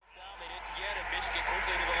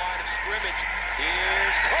scrimmage.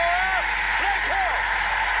 Here's Cora. Play call.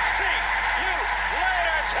 See you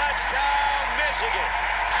later. Touchdown, Michigan.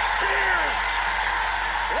 Spears.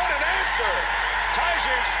 What an answer.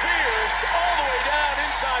 Tyjae Spears all the way down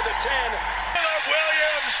inside the 10.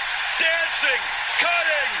 Williams dancing,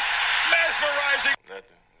 cutting, mesmerizing.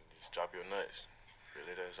 Nothing. Just drop your nuts.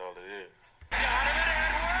 Really, that's all it is. Donovan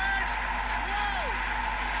Edwards. Whoa.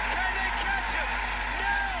 Can they catch him?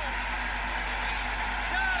 No.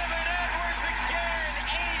 Donovan Edwards again.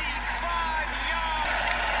 85 yards.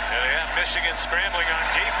 There they have Michigan scrambling on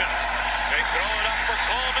defense. They throw it up for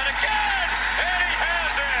Coleman again. And he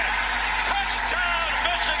has it. Touchdown,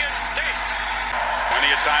 Michigan State.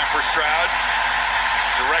 Plenty of time for Stroud.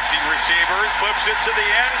 Directing receivers, flips it to the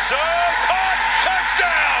end zone. Caught!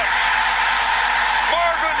 Touchdown!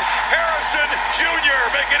 Marvin Harrison Jr.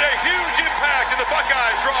 making a huge impact, and the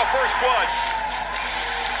Buckeyes draw first blood.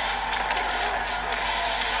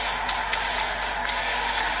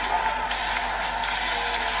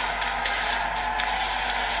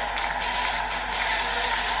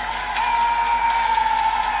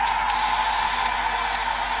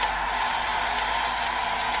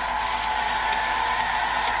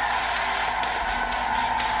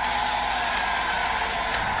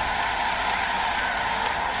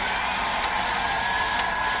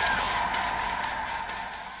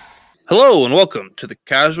 Hello and welcome to the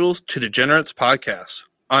Casuals to Degenerates podcast.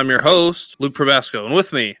 I'm your host, Luke Probasco, and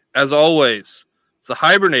with me, as always, it's the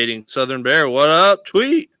hibernating Southern Bear. What up,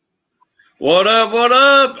 Tweet? What up, what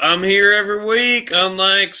up? I'm here every week,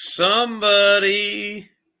 unlike somebody.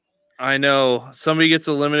 I know. Somebody gets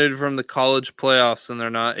eliminated from the college playoffs and they're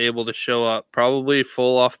not able to show up. Probably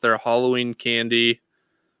full off their Halloween candy.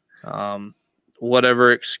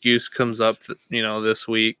 Whatever excuse comes up, this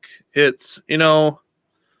week.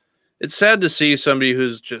 It's sad to see somebody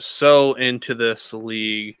who's just so into this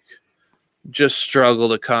league just struggle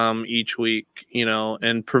to come each week,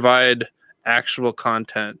 and provide actual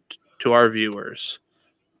content to our viewers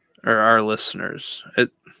or our listeners.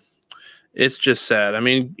 It's just sad. I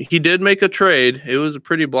mean, he did make a trade. It was a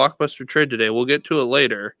pretty blockbuster trade today. We'll get to it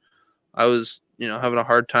later. I was, having a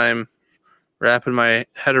hard time wrapping my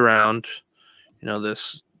head around,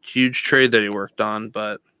 this huge trade that he worked on,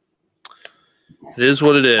 but it is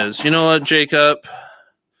what it is. You know what, Jacob?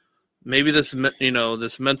 Maybe this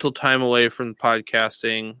mental time away from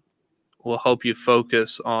podcasting will help you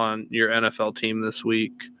focus on your NFL team this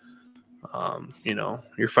week.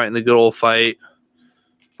 You're fighting the good old fight,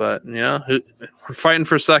 but we're fighting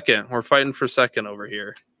for second. We're fighting for second over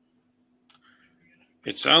here.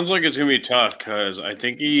 It sounds like it's going to be tough because I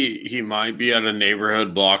think he might be at a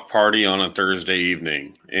neighborhood block party on a Thursday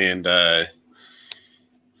evening. And,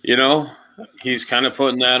 he's kind of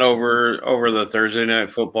putting that over the Thursday night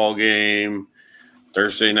football game,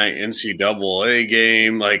 Thursday night NCAA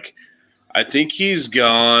game. Like, I think he's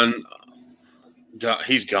gone.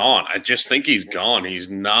 He's gone. I just think he's gone. He's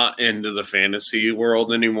not into the fantasy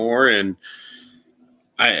world anymore. And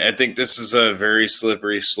I think this is a very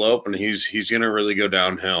slippery slope, and he's going to really go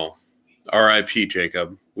downhill. R.I.P.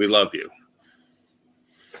 Jacob. We love you.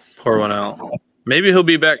 Pour one out. Maybe he'll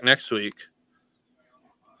be back next week.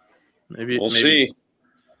 Maybe see.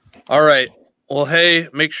 All right. Well, hey,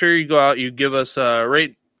 make sure you go out. You give us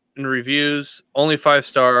rate and reviews. Only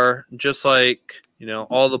 5-star, just like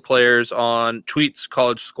all the players on Tweet's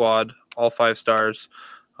College Squad. All 5 stars.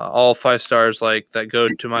 All 5 stars like that go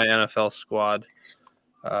to my NFL squad.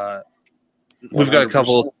 We've got a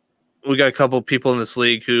couple. We got a couple people in this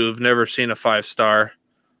league who've never seen a 5-star.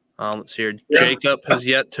 Let's hear. Yeah. Jacob has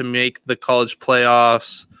yet to make the college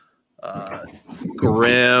playoffs.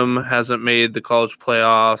 Grimm hasn't made the college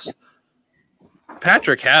playoffs.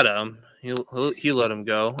 Patrick had him. He let him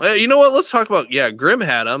go. Hey, you know what? Let's talk about Grimm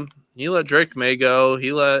had him. He let Drake May go.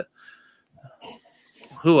 He let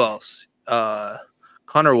who else?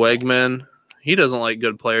 Connor Wegman. He doesn't like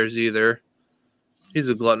good players either. He's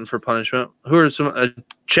a glutton for punishment. Who are some?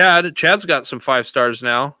 Chad. Chad's got some 5 stars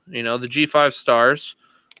now. The G5 stars.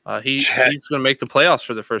 He's going to make the playoffs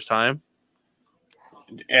for the first time.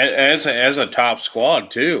 As a top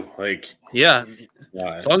squad too,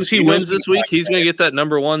 as long as he wins this week, he's going to get that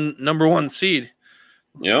number one seed.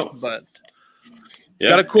 Yep. But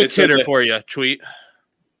got a quick hitter for you, Tweet.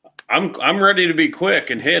 I'm ready to be quick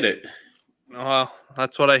and hit it. Well,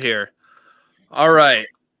 that's what I hear. All right,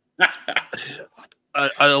 a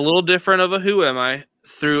little different of a who am I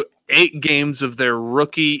through 8 games of their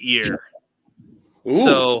rookie year. Ooh.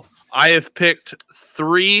 So I have picked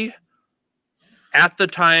 3. At the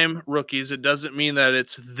time, rookies. It doesn't mean that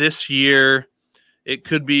it's this year. It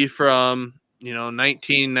could be from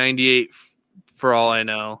 1998, for all I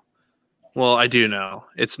know. Well, I do know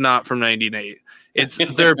it's not from 1998. It's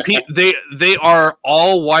they are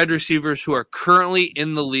all wide receivers who are currently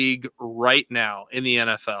in the league right now in the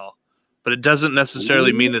NFL. But it doesn't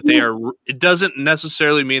necessarily mean that they are. It doesn't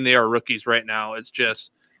necessarily mean they are rookies right now. It's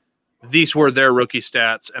just these were their rookie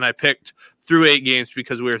stats, and I picked through 8 games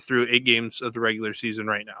because we are through 8 games of the regular season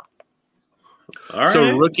right now. All right.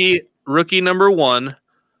 So rookie number 1,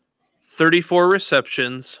 34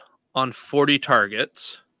 receptions on 40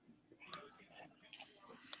 targets,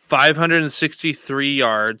 563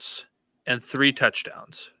 yards, and 3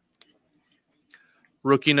 touchdowns.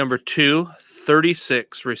 Rookie number 2,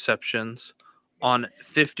 36 receptions on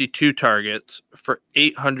 52 targets for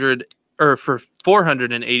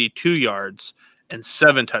 482 yards and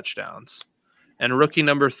 7 touchdowns. And rookie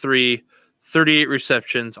number 3, 38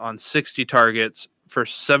 receptions on 60 targets for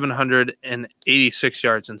 786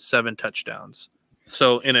 yards and 7 touchdowns.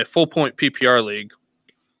 So in a full point PPR league,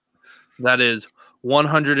 that is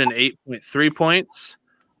 108.3 points,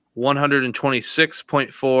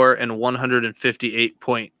 126.4, and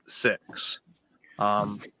 158.6.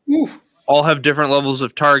 All have different levels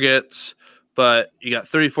of targets, but you got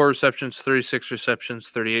 34 receptions, 36 receptions,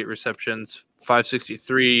 38 receptions,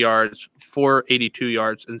 563 yards, 482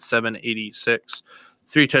 yards, and 786.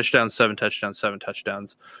 3 touchdowns, 7 touchdowns, 7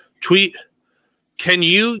 touchdowns. Tweet, can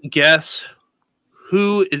you guess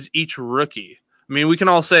who is each rookie? I mean, we can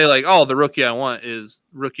all say, like, oh, the rookie I want is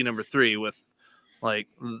rookie number 3 with, like,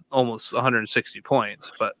 almost 160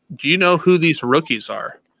 points. But do you know who these rookies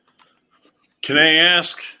are? Can I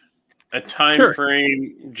ask a time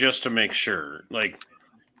frame just to make sure? Like,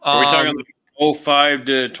 are we talking 05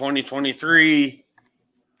 to 2023?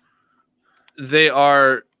 They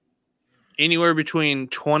are anywhere between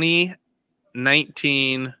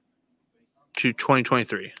 2019 to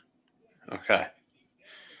 2023. Okay.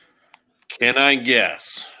 Can I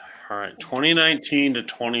guess? All right, 2019 to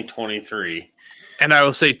 2023. And I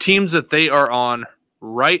will say teams that they are on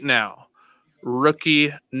right now.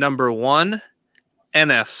 Rookie number 1,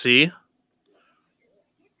 NFC.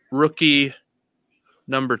 Rookie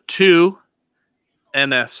number 2,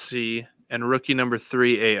 NFC. And rookie number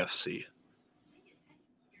 3, AFC.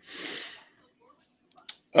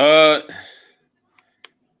 I'm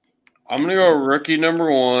going to go rookie number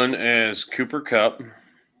 1 as Cooper Kupp.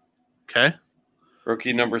 Okay.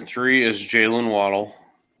 Rookie number 3 is Jalen Waddle.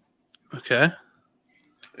 Okay.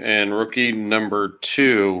 And rookie number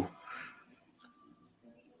 2,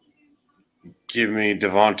 give me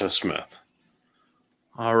Devonta Smith.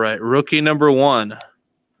 All right. Rookie number 1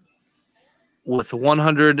 with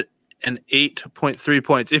 108.3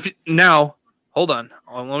 points. Hold on.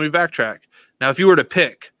 Let me backtrack. Now, if you were to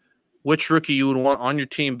pick which rookie you would want on your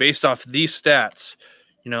team based off these stats,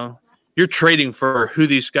 you're trading for who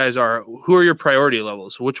these guys are. Who are your priority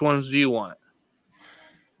levels? Which ones do you want?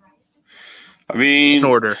 I mean, in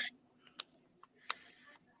order.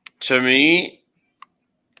 To me,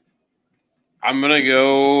 I'm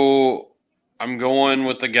going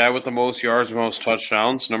with the guy with the most yards, most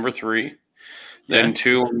touchdowns, number 3. Then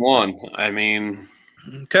 2 and 1. I mean,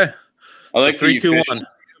 okay. I like 3, 2, 1.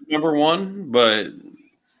 Number 1, but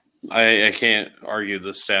I can't argue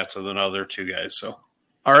the stats of the other 2 guys. So,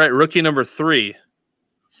 all right, rookie number 3,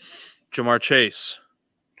 Jamar Chase.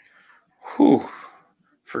 Whew,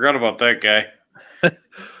 forgot about that guy.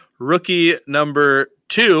 Rookie number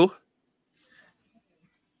 2,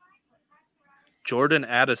 Jordan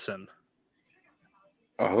Addison.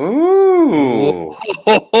 Oh.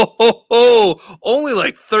 Only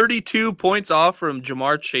like 32 points off from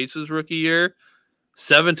Jamar Chase's rookie year.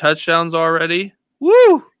 7 touchdowns already.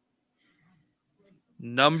 Woo!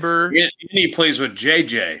 And he plays with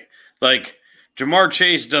JJ. Like, Jamar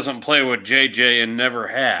Chase doesn't play with JJ and never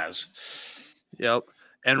has. Yep.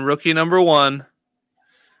 And rookie number 1,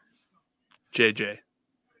 JJ.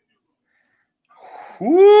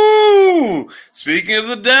 Woo! Speaking of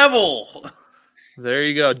the devil. There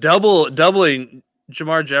you go. Doubling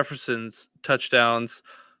Jamar Jefferson's touchdowns.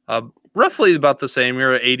 Roughly about the same.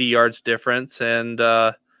 You're at 80 yards difference. And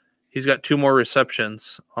he's got 2 more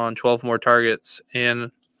receptions on 12 more targets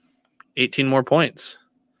and 18 more points.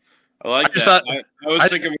 I like that. I was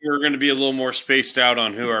thinking we were going to be a little more spaced out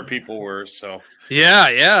on who our people were. So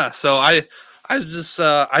yeah. So I just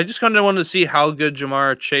kind of wanted to see how good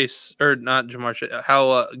Jamar Chase, or not Jamar Chase,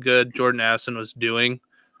 how good Jordan Addison was doing.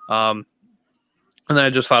 And then I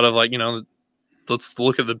just thought of, like, let's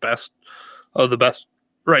look at the best of the best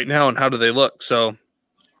right now and how do they look. So,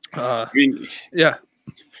 yeah,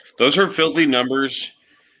 those are filthy numbers,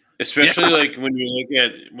 especially like when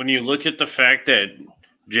you look at the fact that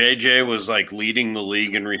JJ was like leading the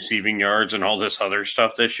league in receiving yards and all this other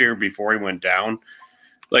stuff this year before he went down.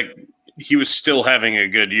 Like he was still having a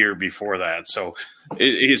good year before that. So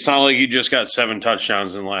it's not like he just got 7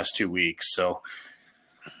 touchdowns in the last 2 weeks. So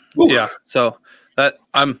yeah, so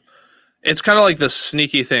it's kind of like the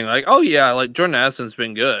sneaky thing. Like, oh yeah, like Jordan Addison's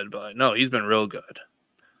been good, but no, he's been real good.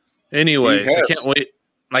 Anyways,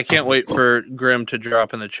 I can't wait for Grim to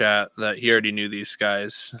drop in the chat that he already knew these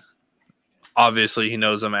guys. Obviously, he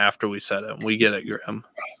knows them after we said it. We get it, Grim.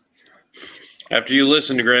 After you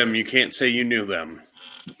listen to Grim, you can't say you knew them.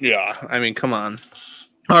 Yeah, I mean, come on.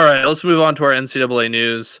 All right, let's move on to our NCAA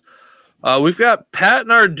news. We've got Pat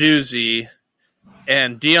Narduzzi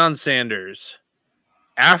and Deion Sanders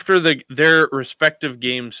after their respective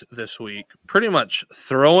games this week, pretty much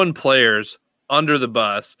throwing players under the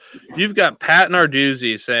bus. You've got Pat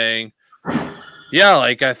Narduzzi saying, yeah,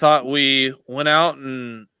 like I thought we went out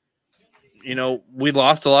and we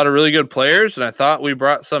lost a lot of really good players, and I thought we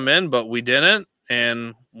brought some in, but we didn't,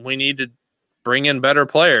 and we need to bring in better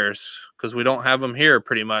players because we don't have them here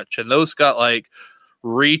pretty much. And those got like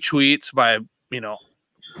retweets by,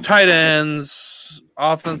 tight ends,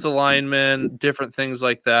 offensive linemen, different things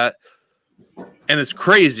like that. And it's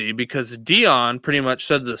crazy because Deion pretty much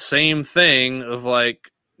said the same thing of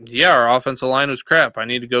like, yeah, our offensive line was crap. I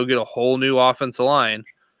need to go get a whole new offensive line.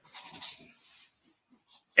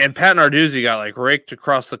 And Pat Narduzzi got like raked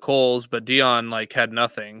across the coals, but Deion like had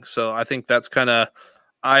nothing. So I think that's kind of,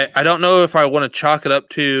 I don't know if I want to chalk it up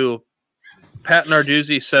to Pat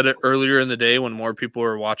Narduzzi said it earlier in the day when more people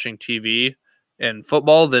were watching TV and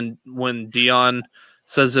football than when Deion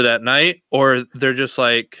says it at night, or they're just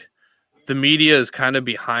like the media is kind of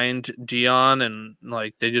behind Deion and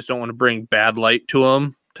like they just don't want to bring bad light to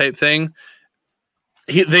him type thing.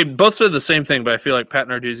 They both said the same thing, but I feel like Pat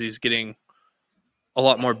Narduzzi is getting a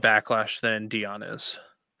lot more backlash than Deion is.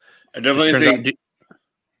 I definitely think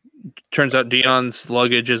turns out Deion's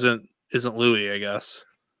luggage isn't Louis, I guess.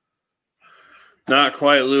 Not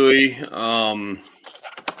quite Louis. I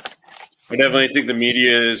definitely think the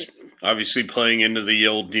media is obviously playing into the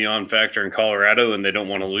old Deion factor in Colorado, and they don't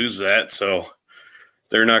want to lose that, so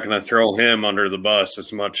they're not going to throw him under the bus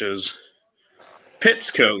as much as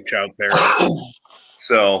Pitt's coach out there.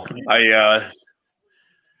 So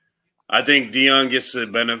I think Deion gets the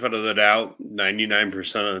benefit of the doubt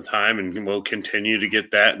 99% of the time, and will continue to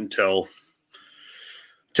get that until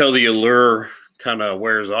the allure kind of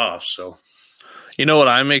wears off. So, you know what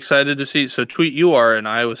I'm excited to see? So, Tweet, you are an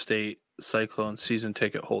Iowa State Cyclone season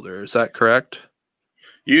ticket holder. Is that correct?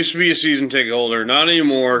 Used to be a season ticket holder, not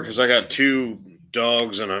anymore because I got 2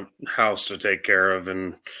 dogs and a house to take care of,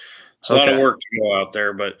 and it's a lot of work to go out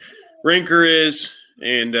there. But Rinker is.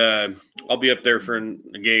 And I'll be up there for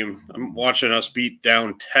a game. I'm watching us beat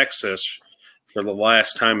down Texas for the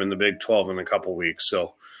last time in the Big 12 in a couple weeks.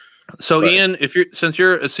 So Ian, since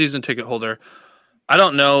you're a season ticket holder, I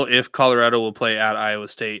don't know if Colorado will play at Iowa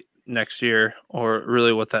State next year or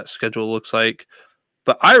really what that schedule looks like.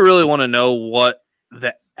 But I really want to know what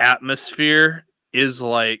the atmosphere is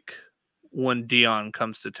like when Deion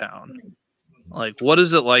comes to town. Like, what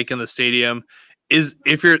is it like in the stadium?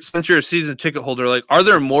 Since you're a season ticket holder, like, are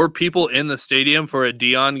there more people in the stadium for a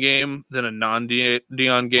Deion game than a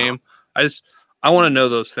non-Deion game? I want to know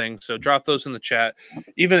those things. So drop those in the chat.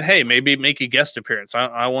 Even, hey, maybe make a guest appearance.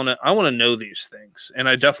 I want to know these things, and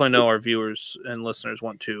I definitely know our viewers and listeners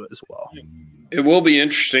want to as well. It will be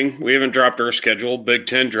interesting. We haven't dropped our schedule. Big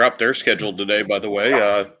Ten dropped their schedule today, by the way.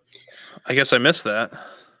 I guess I missed that.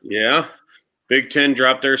 Yeah, Big Ten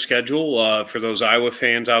dropped their schedule for those Iowa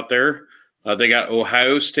fans out there. They got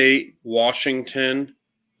Ohio State, Washington,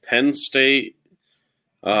 Penn State.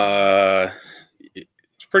 It's a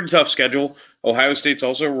pretty tough schedule. Ohio State's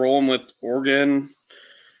also rolling with Oregon,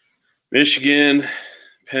 Michigan,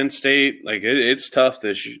 Penn State. Like it's tough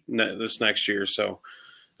this next year. So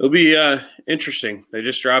it'll be interesting. They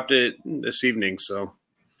just dropped it this evening. So,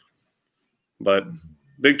 but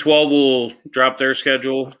Big 12 will drop their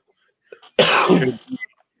schedule.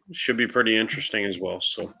 Should be pretty interesting as well.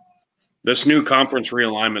 So. This new conference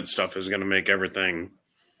realignment stuff is going to make everything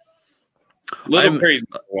a little crazy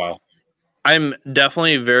for a while. I'm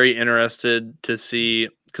definitely very interested to see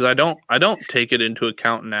because I don't take it into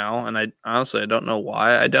account now, and I honestly don't know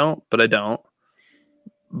why I don't, but I don't.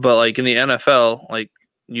 But like in the NFL, like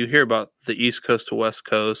you hear about the East Coast to West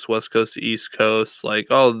Coast, West Coast to East Coast, like,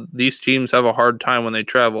 oh, these teams have a hard time when they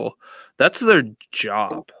travel. That's their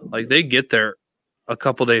job. Like they get there a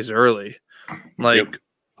couple days early. Like. Yep.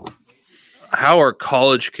 How are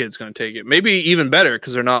college kids going to take it? Maybe even better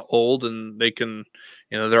because they're not old and they can,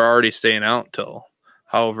 they're already staying out till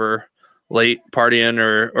however late partying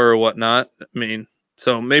or whatnot. I mean,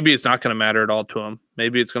 so maybe it's not going to matter at all to him.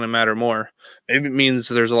 Maybe it's going to matter more. Maybe it means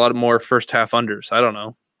there's a lot more first half unders. I don't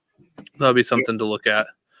know. That'll be something to look at.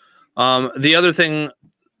 The other thing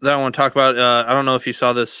that I want to talk about, I don't know if you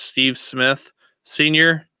saw this, Steve Smith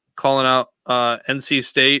Sr. calling out NC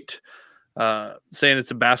State, saying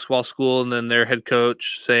it's a basketball school, and then their head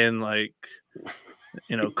coach saying, like,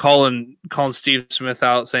 calling Steve Smith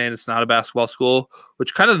out, saying it's not a basketball school,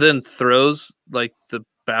 which kind of then throws like the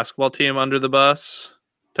basketball team under the bus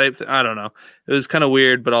type thing. I don't know. It was kind of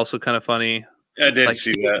weird, but also kind of funny. I did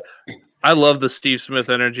see that. I love the Steve Smith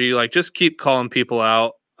energy. Like, just keep calling people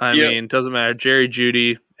out. I mean, doesn't matter. Jerry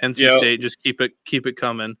Jeudy, NC State, just keep it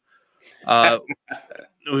coming.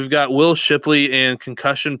 We've got Will Shipley in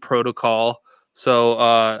concussion protocol.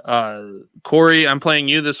 So, Corey, I'm playing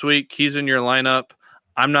you this week. He's in your lineup.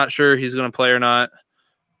 I'm not sure he's going to play or not.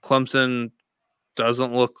 Clemson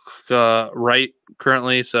doesn't look right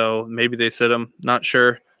currently, so maybe they sit him. Not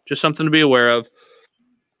sure. Just something to be aware of.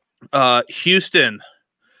 Houston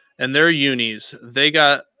and their unis, they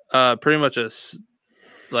got pretty much a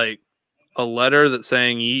letter that's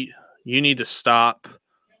saying you need to stop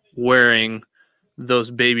wearing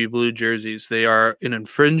those baby blue jerseys. They are an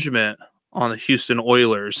infringement on the Houston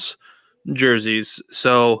Oilers jerseys.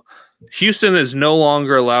 So Houston is no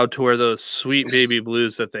longer allowed to wear those sweet baby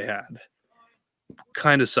blues that they had.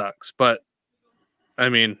 Kind of sucks, but I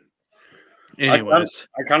mean, anyways.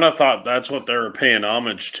 I kind of thought that's what they were paying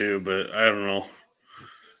homage to, but I don't know.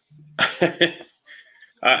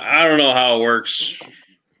 I don't know how it works.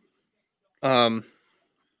 Then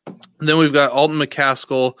we've got Alton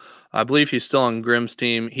McCaskill. I believe he's still on Grimm's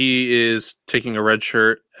team. He is taking a red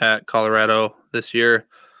shirt at Colorado this year.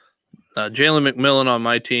 Jalen McMillan on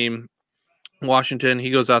my team, Washington. He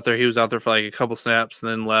goes out there. He was out there for like a couple snaps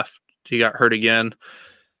and then left. He got hurt again.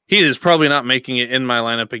 He is probably not making it in my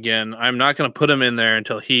lineup again. I'm not going to put him in there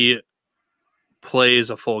until he plays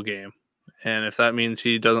a full game. And if that means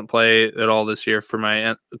he doesn't play at all this year for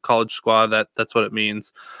my college squad, that's what it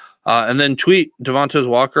means. And then Tweet, Devontae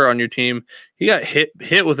Walker on your team. He got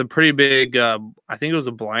hit with a pretty big, I think it was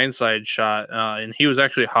a blindside shot, and he was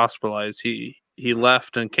actually hospitalized. He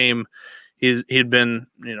left and came. He'd been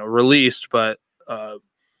released, but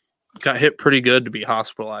got hit pretty good to be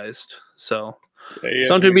hospitalized. So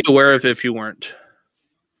something to be aware of if you weren't.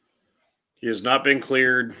 He has not been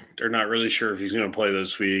cleared. They're not really sure if he's going to play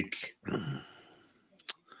this week.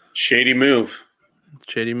 Shady move.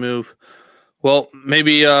 Well,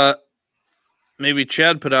 maybe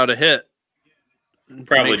Chad put out a hit.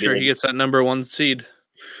 Probably make sure did. He gets that number 1 seed.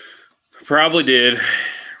 Probably did.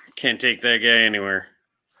 Can't take that guy anywhere.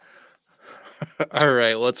 All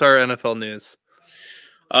right, what's our NFL news?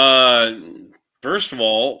 First of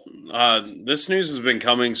all, this news has been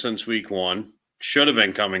coming since week 1. Should have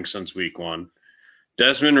been coming since week 1.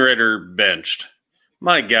 Desmond Ridder benched.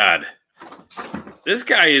 My God. This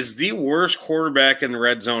guy is the worst quarterback in the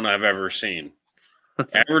red zone I've ever seen.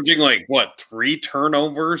 Averaging 3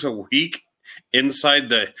 turnovers a week inside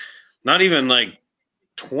the, not even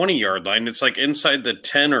 20-yard line. It's inside the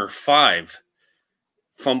 10 or 5.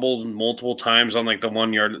 Fumbled multiple times on the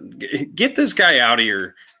 1 yard. Get this guy out of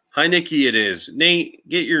here. Heineke it is. Nate,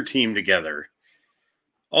 get your team together.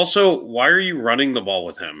 Also, why are you running the ball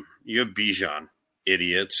with him? You have Bijan.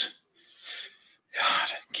 Idiots. God,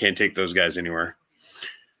 can't take those guys anywhere.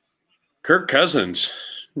 Kirk Cousins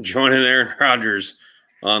joining Aaron Rodgers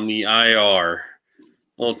on the IR.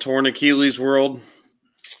 Little torn Achilles world.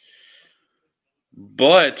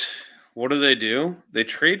 But what do? They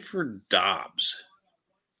trade for Dobbs.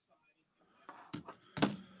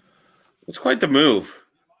 It's quite the move.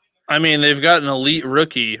 I mean, they've got an elite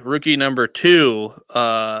rookie number 2,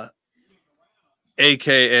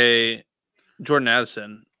 a.k.a. Jordan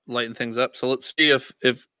Addison, lighting things up. So let's see if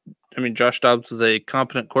Josh Dobbs is a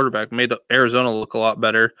competent quarterback, made Arizona look a lot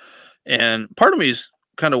better. And part of me is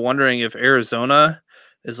kind of wondering if Arizona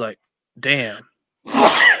is damn,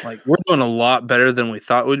 we're doing a lot better than we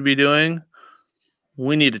thought we'd be doing.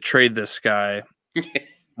 We need to trade this guy.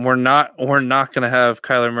 We're not going to have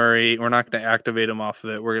Kyler Murray. We're not going to activate him off of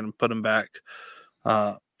it. We're going to put him back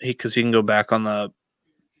because he can go back on the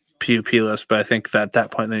PUP list. But I think that at that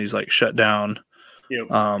point, then he's shut down. Yep.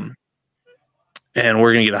 And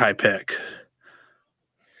we're going to get a high pick.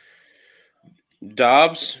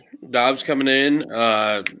 Dobbs coming in.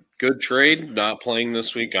 Good trade. Not playing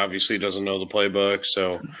this week. Obviously doesn't know the playbook.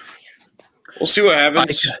 So we'll see what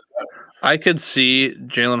happens. I could see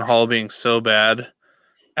Jalen Hall being so bad.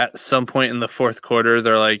 At some point in the fourth quarter,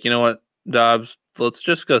 they're like, you know what, Dobbs, let's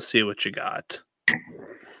just go see what you got.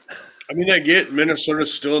 I mean, I get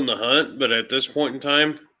Minnesota's still in the hunt, but at this point in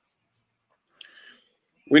time,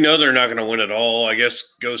 we know they're not going to win at all. I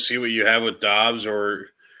guess go see what you have with Dobbs, or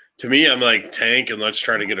to me, I'm like tank and let's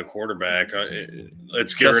try to get a quarterback.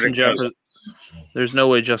 Let's get rid of Cousins. There's no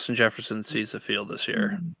way Justin Jefferson sees the field this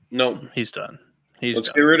year. No, he's done.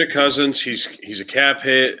 Let's get rid of Cousins. He's a cap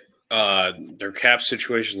hit. Their cap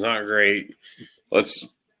situation's not great. Let's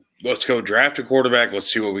go draft a quarterback.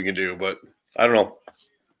 Let's see what we can do. But I don't know.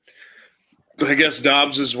 I guess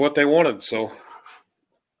Dobbs is what they wanted. So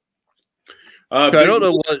I don't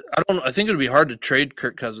know what I think it would be hard to trade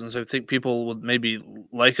Kirk Cousins. I think people would maybe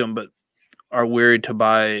like him, but are wearied to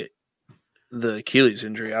buy the Achilles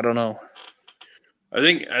injury. I don't know. I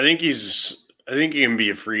think he can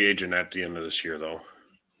be a free agent at the end of this year, though.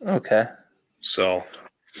 Okay. So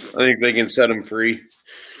I think they can set him free,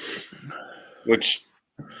 which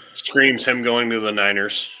screams him going to the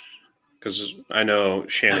Niners, because I know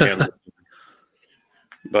Shanahan.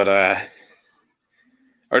 But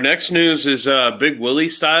our next news is Big Willie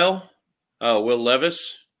style. Will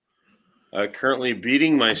Levis currently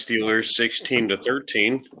beating my Steelers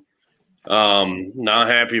 16-13. Not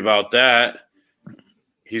happy about that.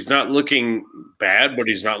 He's not looking bad, but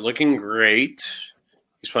he's not looking great.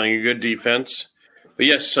 He's playing a good defense. But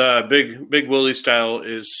yes, Big Willie style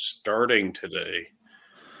is starting today.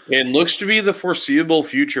 And looks to be the foreseeable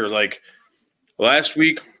future. Like last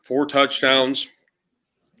week, 4 touchdowns.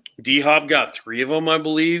 D-Hop got 3 of them, I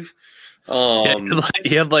believe.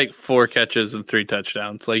 He had like 4 catches and 3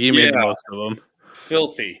 touchdowns. Like he made the most of them.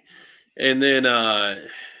 Filthy. And then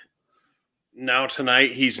now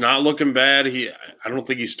tonight, he's not looking bad. I don't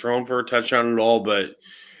think he's thrown for a touchdown at all, but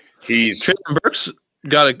he's – Burks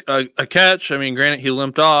got a catch. I mean, granted, he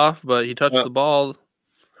limped off, but he touched the ball.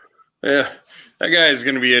 Yeah, that guy is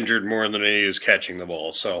going to be injured more than he is catching the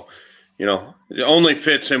ball. So, it only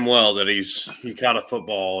fits him well that he caught a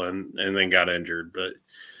football and then got injured. But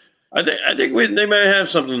I think they might have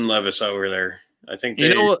something Levis over there. I think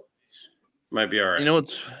they might be all right.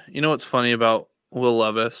 You know what's funny about Will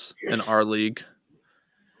Levis in our league?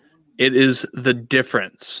 It is the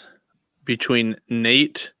difference between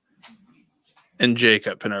Nate and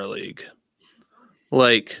Jacob in our league.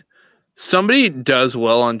 Like, somebody does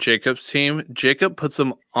well on Jacob's team, Jacob puts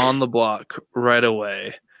them on the block right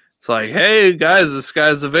away. It's like, hey, guys, this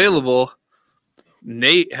guy's available.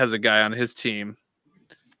 Nate has a guy on his team,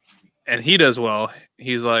 and he does well.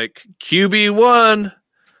 He's like, QB1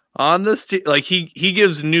 on this team. Like, he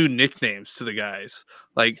gives new nicknames to the guys.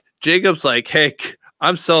 Like, Jacob's like, hey,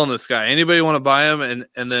 I'm selling this guy. Anybody want to buy him?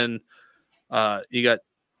 And then you got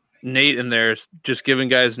Nate in there just giving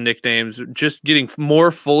guys nicknames, just getting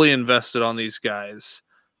more fully invested on these guys.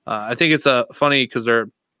 I think it's funny because they're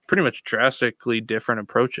pretty much drastically different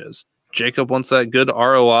approaches. Jacob wants that good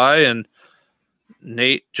ROI, and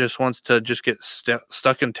Nate just wants to just get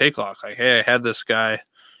stuck in take lock. Like, hey, I had this guy,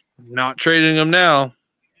 not trading him now,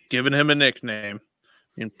 giving him a nickname.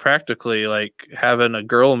 I mean, practically like having a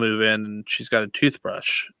girl move in and she's got a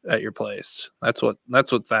toothbrush at your place. That's what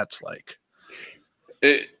that's like.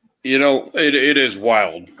 It is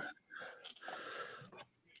wild.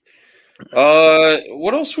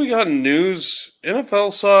 What else we got in news?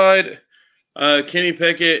 NFL side, Kenny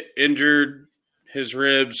Pickett injured his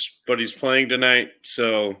ribs, but he's playing tonight.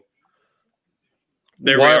 So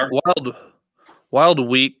there we are. Wild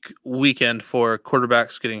weekend for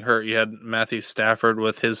quarterbacks getting hurt. You had Matthew Stafford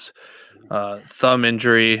with his thumb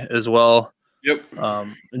injury as well. Yep.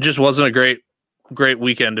 It just wasn't a great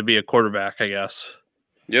weekend to be a quarterback, I guess.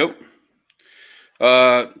 Yep.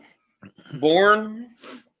 Bourne,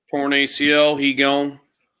 torn ACL, he gone.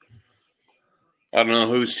 I don't know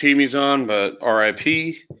whose team he's on, but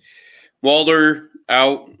RIP. Walder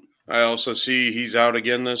out. I also see he's out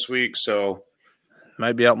again this week, so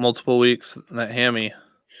might be out multiple weeks. That hammy. I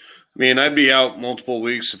mean, I'd be out multiple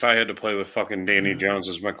weeks if I had to play with fucking Danny Jones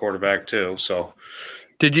as my quarterback too. So,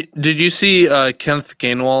 did you see Kenneth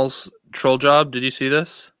Gainwell's troll job? Did you see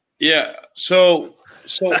this? Yeah. So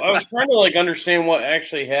I was trying to understand what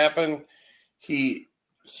actually happened. He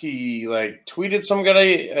tweeted some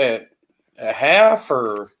guy at a half,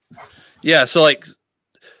 or yeah. So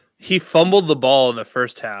he fumbled the ball in the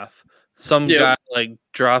first half. Some guy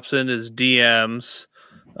drops in his DMs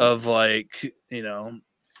of hey,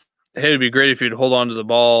 it'd be great if you'd hold on to the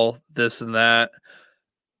ball, this and that.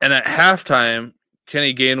 And at halftime,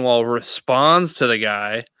 Kenny Gainwell responds to the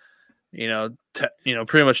guy,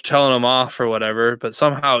 pretty much telling him off or whatever. But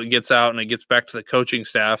somehow it gets out and it gets back to the coaching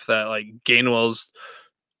staff that Gainwell's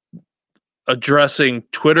addressing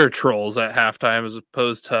Twitter trolls at halftime as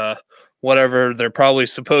opposed to whatever they're probably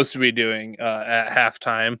supposed to be doing at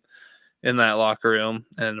halftime. in that locker room,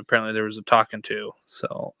 and apparently there was a talking to.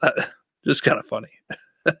 So just kind of funny.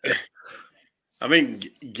 I mean,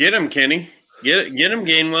 get him, Kenny. Get him,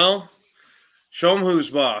 Gainwell. Show him who's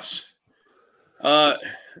boss. I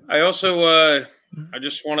also I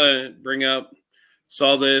just want to bring up,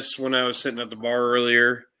 saw this when I was sitting at the bar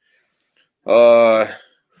earlier.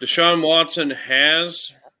 Deshaun Watson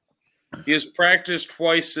has practiced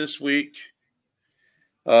twice this week,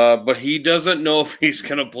 but he doesn't know if he's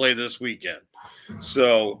going to play this weekend.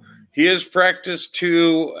 So he has practiced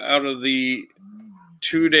 2 out of the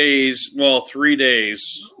 2 days, 3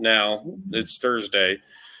 days now. It's Thursday.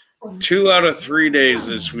 2 out of 3 days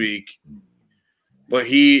this week, but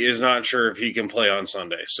he is not sure if he can play on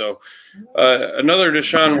Sunday. So another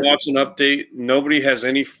Deshaun Watson update. Nobody has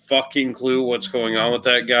any fucking clue what's going on with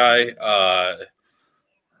that guy.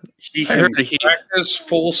 He can practice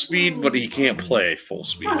full speed, but he can't play full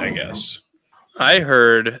speed, I guess. I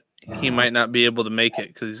heard he might not be able to make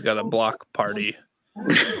it because he's got a block party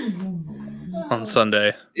on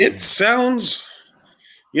Sunday. It sounds,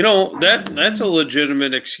 that's a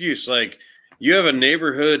legitimate excuse. Like, you have a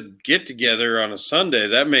neighborhood get-together on a Sunday.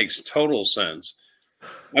 That makes total sense.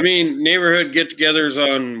 I mean, neighborhood get-togethers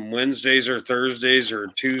on Wednesdays or Thursdays or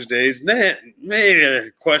Tuesdays,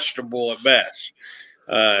 maybe questionable at best.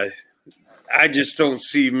 I just don't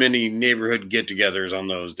see many neighborhood get-togethers on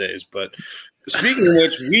those days. But speaking of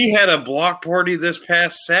which, we had a block party this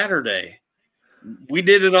past Saturday. We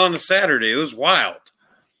did it on a Saturday. It was wild.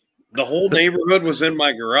 The whole neighborhood was in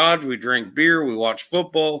my garage. We drank beer. We watched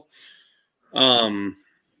football. Wasn't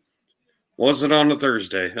on a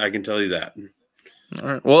Thursday. I can tell you that. All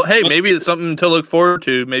right. Well, hey, maybe it's something to look forward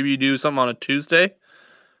to. Maybe you do something on a Tuesday.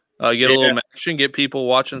 Get a little action. Get people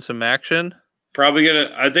watching some action.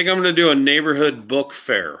 I think I'm gonna do a neighborhood book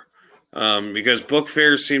fair, because book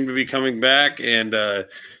fairs seem to be coming back, and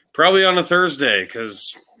probably on a Thursday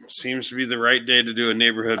because it seems to be the right day to do a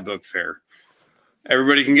neighborhood book fair.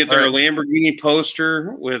 Everybody can get their Lamborghini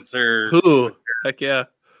poster with their heck yeah,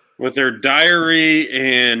 with their diary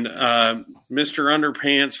and Mr.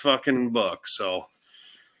 Underpants fucking book. So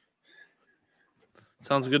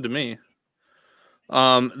sounds good to me.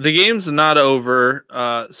 The game's not over,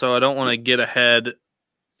 so I don't want to get ahead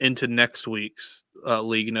into next week's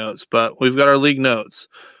league notes, but we've got our league notes.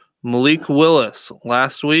 Malik Willis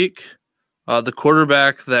last week, the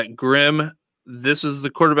quarterback that this is the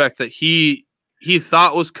quarterback that he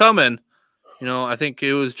thought was coming. I think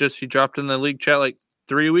it was just he dropped in the league chat like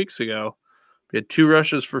 3 weeks ago. He had 2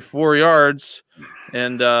 rushes for 4 yards,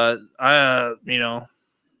 and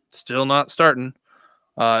still not starting.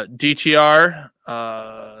 DTR,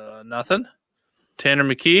 nothing. Tanner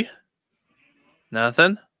McKee,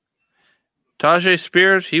 nothing. Tajay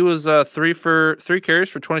Spears, he was 3 carries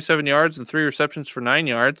for 27 yards and 3 receptions for 9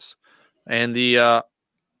 yards. And the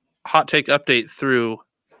hot take update through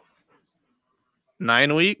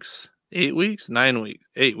 9 weeks, 8 weeks, 9 weeks,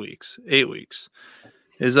 8 weeks, 8 weeks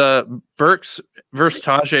is Burks versus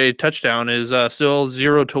Tajay touchdown is still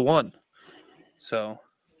 0-1. So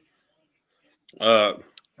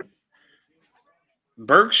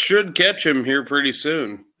Burks should catch him here pretty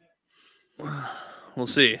soon. We'll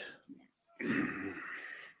see.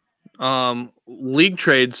 League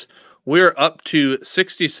trades, we're up to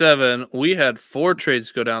 67. We had 4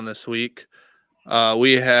 trades go down this week.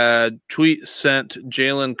 We had Tweet sent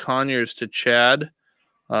Jalen Conyers to Chad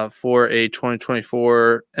for a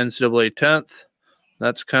 2024 NCAA 10th.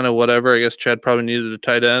 That's kind of whatever. I guess Chad probably needed a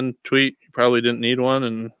tight end. Tweet, you probably didn't need one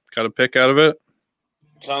and got a pick out of it.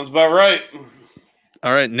 Sounds about right.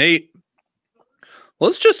 All right, Nate.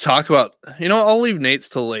 Let's just talk about, I'll leave Nate's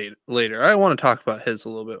till later. I want to talk about his a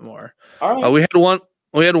little bit more. All right. We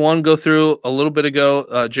had one go through a little bit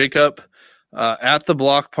ago. Jacob, at the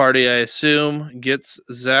block party, I assume, gets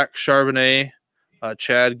Zach Charbonnet.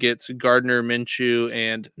 Chad gets Gardner Minshew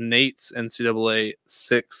and Nate's NCAA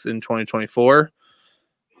 6 in 2024.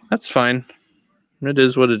 That's fine. It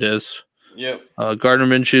is what it is. Yep. Gardner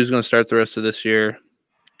Minshew is going to start the rest of this year.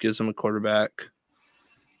 Gives him a quarterback.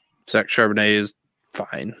 Zach Charbonnet is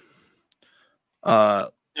fine.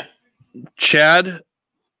 Chad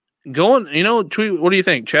going, Tweet, what do you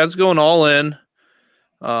think? Chad's going all in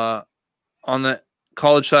on the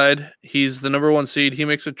college side. He's the number 1 seed. He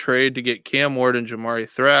makes a trade to get Cam Ward and Jamari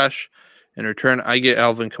Thrash. In return, I get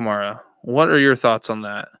Alvin Kamara. What are your thoughts on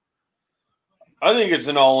that? I think it's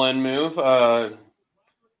an all-in move.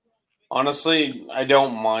 Honestly, I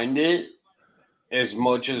don't mind it as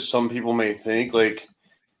much as some people may think. Like,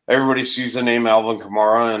 everybody sees the name Alvin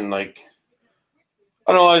Kamara, and I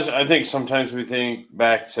don't know. I think sometimes we think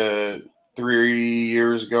back to 3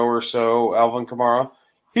 years ago or so, Alvin Kamara.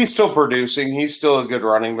 He's still producing. He's still a good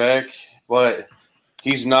running back, but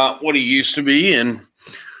he's not what he used to be. And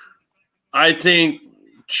I think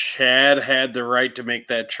Chad had the right to make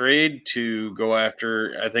that trade to go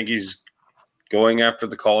after. I think he's going after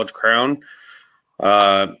the college crown.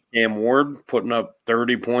 Cam Ward putting up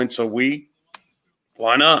 30 points a week.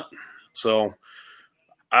 Why not? So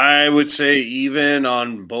I would say even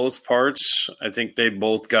on both parts, I think they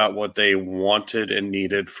both got what they wanted and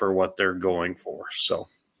needed for what they're going for. So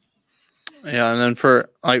Yeah, and then for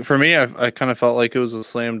me, I kind of felt like it was a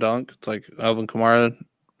slam dunk. It's like Alvin Kamara.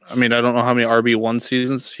 I mean, I don't know how many RB1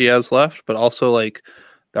 seasons he has left, but also like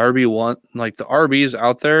the RB1, like the RBs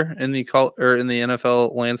out there in the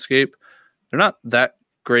NFL landscape, they're not that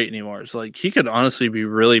great anymore. So like he could honestly be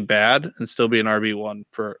really bad and still be an RB1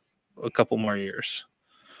 for a couple more years.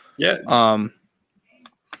 yeah,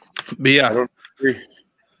 but yeah, I don't agree.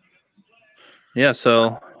 Yeah.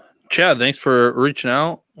 So Chad, thanks for reaching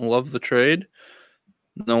out. Love the trade.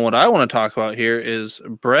 Now, what I want to talk about here is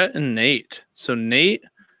Brett and Nate. So Nate,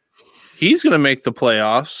 he's going to make the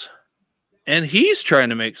playoffs, and he's trying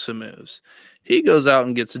to make some moves. He goes out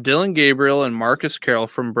and gets Dylan Gabriel and Marcus Carroll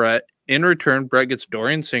from Brett. In return, Brett gets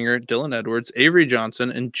Dorian Singer, Dylan Edwards, Avery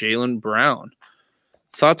Johnson, and Jalen Brown.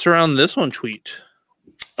 Thoughts around this one, Tweet?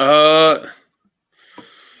 To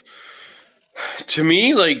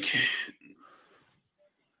me, like,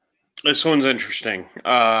 this one's interesting.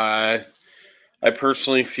 I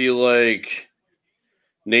personally feel like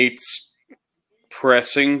Nate's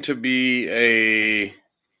pressing to be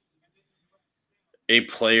a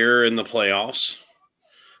player in the playoffs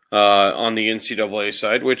on the NCAA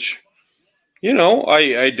side, which, you know,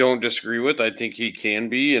 I don't disagree with. I think he can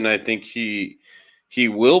be, and I think he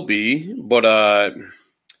will be. But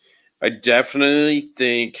I definitely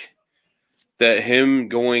think that him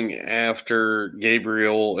going after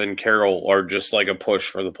Gabriel and Carroll are just like a push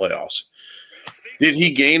for the playoffs. Did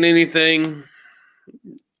he gain anything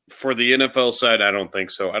for the NFL side? I don't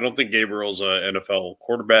think so. I don't think Gabriel's an NFL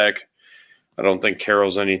quarterback. I don't think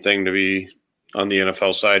Carroll's anything to be on the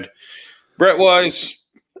NFL side. Brett-wise,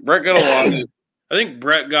 Brett got a lot. I think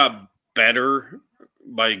Brett got better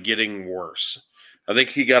by getting worse. I think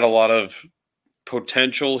he got a lot of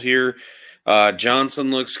potential here.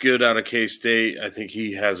 Johnson looks good out of K-State. I think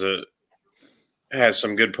he has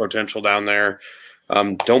some good potential down there.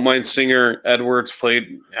 Don't mind Singer. Edwards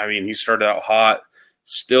played. I mean, he started out hot.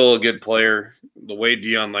 Still a good player. The way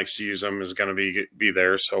Dion likes to use him is going to be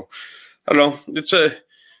there. So I don't know. It's a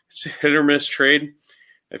hit or miss trade.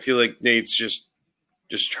 I feel like Nate's just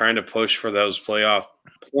trying to push for those playoff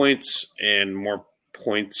points and more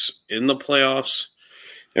points in the playoffs.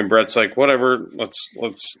 And Brett's like, whatever. Let's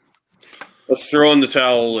throw in the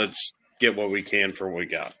towel. Let's get what we can for what we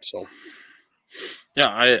got. So,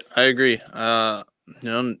 yeah, I agree.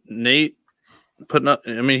 Nate putting up.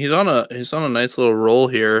 I mean, he's on a nice little roll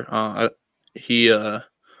here.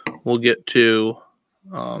 We'll get to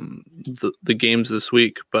the games this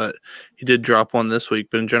week, but he did drop one this week.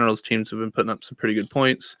 But in general, his teams have been putting up some pretty good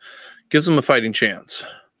points. Gives them a fighting chance.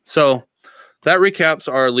 So that recaps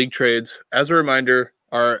our league trades. As a reminder,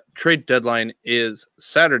 our trade deadline is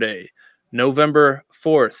Saturday, November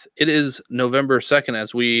 4th. It is November 2nd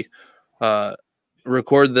as we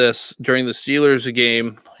record this during the Steelers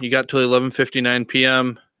game. You got till 11:59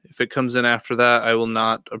 p.m. If it comes in after that, I will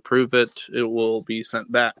not approve it. It will be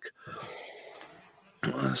sent back.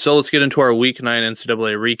 So let's get into our Week 9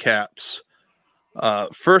 NCAA recaps.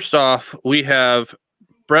 First off, we have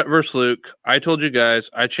Brett versus Luke. I told you guys,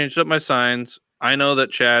 I changed up my signs. I know that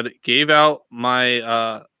Chad gave out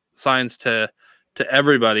my signs to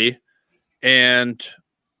everybody, and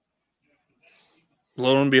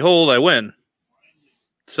lo and behold, I win.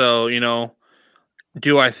 So,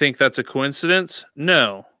 do I think that's a coincidence?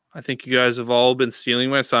 No. I think you guys have all been stealing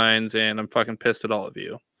my signs, and I'm fucking pissed at all of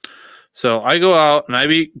you. So I go out and I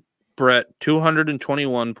beat Brett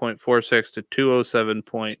 221.46 to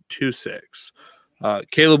 207.26.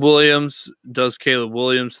 Caleb Williams does Caleb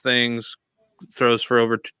Williams things, throws for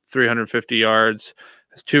over 350 yards,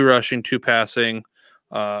 has 2 rushing, 2 passing.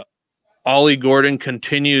 Ollie Gordon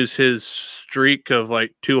continues his streak of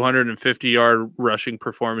like 250-yard rushing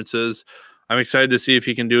performances. I'm excited to see if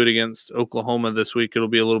he can do it against Oklahoma this week. It'll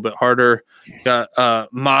be a little bit harder. Got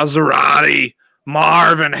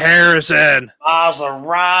Marvin Harrison.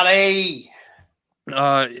 Maserati.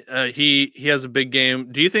 He has a big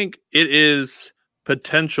game. Do you think it is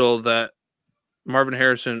potential that Marvin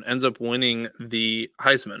Harrison ends up winning the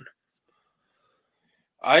Heisman?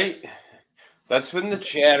 That's been the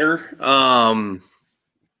chatter.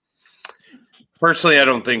 Personally, I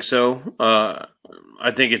don't think so.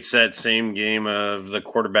 I think it's that same game of the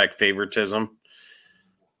quarterback favoritism.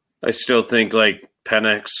 I still think like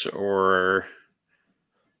Penix or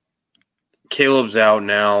Caleb's out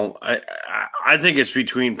now. I think it's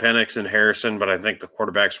between Penix and Harrison, but I think the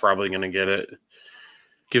quarterback's probably going to get it.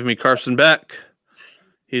 Give me Carson Beck.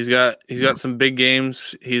 He's got some big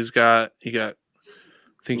games. I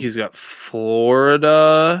think he's got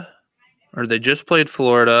Florida, or they just played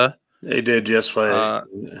Florida. They did just play.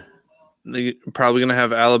 They're probably going to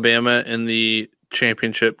have Alabama in the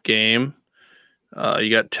championship game. You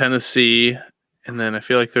got Tennessee, and then I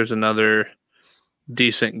feel like there's another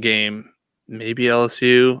decent game. Maybe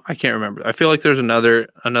LSU. I can't remember. I feel like there's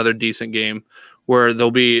another decent game where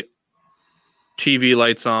there'll be TV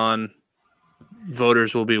lights on,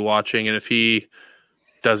 voters will be watching, and if he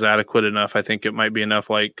does adequate enough, I think it might be enough.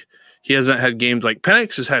 Like, he hasn't had games like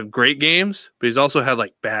Penix has had great games, but he's also had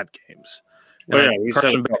like bad games.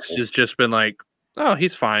 Carson Beck's just been like, oh,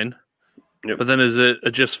 he's fine. Yep. But then is it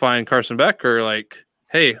a just fine Carson Beck, or like,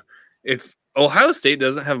 hey, if Ohio State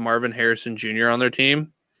doesn't have Marvin Harrison Jr. on their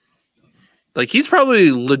team, like, he's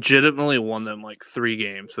probably legitimately won them like 3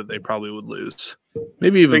 games that they probably would lose,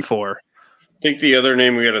 maybe even 4. I think the other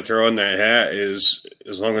name we got to throw in that hat is,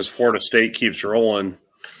 as long as Florida State keeps rolling,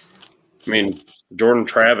 I mean, Jordan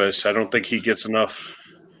Travis, I don't think he gets enough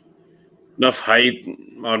hype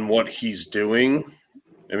on what he's doing.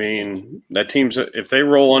 I mean, that team's, if they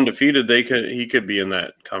roll undefeated, he could be in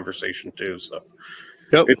that conversation too. So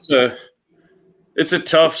yep. It's a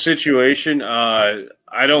tough situation. I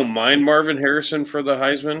don't mind Marvin Harrison for the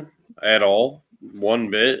Heisman at all,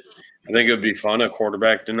 one bit. I think it would be fun. A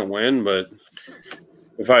quarterback didn't win, but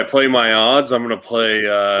if I play my odds, I'm going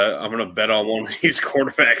to bet on one of these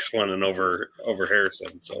quarterbacks winning over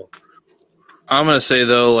Harrison. So I'm going to say,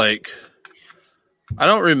 though, like, I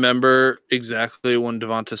don't remember exactly when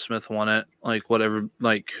Devonta Smith won it, like, whatever,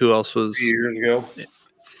 like, who else was 2 years ago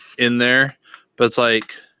in there, but it's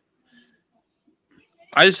like,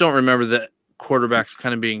 I just don't remember that quarterbacks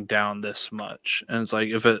kind of being down this much. And it's like,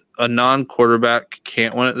 if a non-quarterback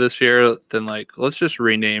can't win it this year, then, like, let's just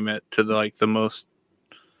rename it to the most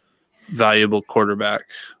valuable quarterback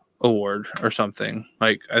award or something.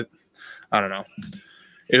 Like, I don't know.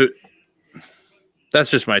 That's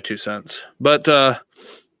just my 2 cents. But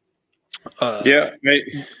yeah,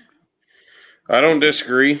 I don't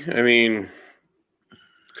disagree. I mean,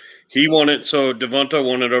 he won it. So Devonta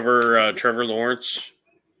won it over Trevor Lawrence,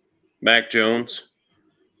 Mac Jones.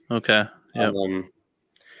 Okay. Yeah.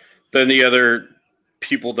 Then the other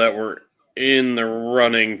people that were in the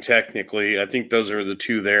running, technically, I think those are the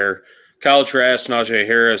 2 there: Kyle Trask, Najee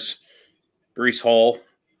Harris, Breece Hall,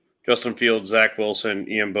 Justin Fields, Zach Wilson,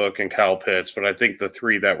 Ian Book, and Kyle Pitts. But I think the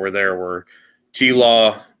 3 that were there were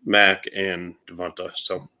T-Law, Mac, and Devonta.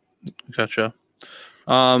 So, gotcha.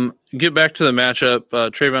 Get back to the matchup.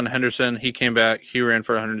 Trayvon Henderson, he came back. He ran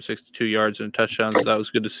for 162 yards and a touchdown, so that was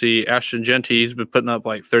good to see. Ashton Genty, he's been putting up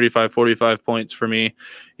like 35, 45 points for me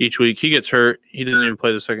each week. He gets hurt. He didn't even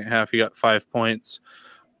play the second half. He got 5 points.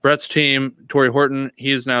 Brett's team, Torrey Horton,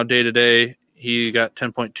 he is now day-to-day. He got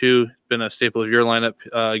 10.2, been a staple of your lineup,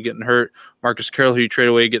 getting hurt. Marcus Carroll, who you trade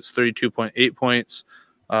away, gets 32.8 points.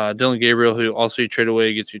 Dylan Gabriel, who also you trade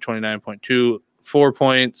away, gets you 29.2, 4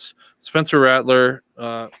 points. Spencer Rattler,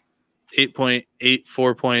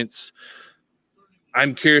 8.84 points.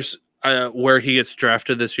 I'm curious where he gets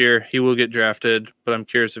drafted this year. He will get drafted, but I'm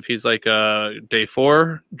curious if he's like a day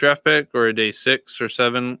 4 draft pick or a day 6 or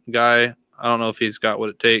 7 guy. I don't know if he's got what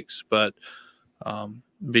it takes, but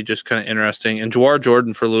be just kind of interesting. And Jawar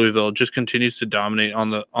Jordan for Louisville just continues to dominate on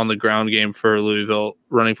the ground game for Louisville,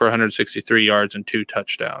 running for 163 yards and 2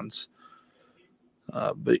 touchdowns.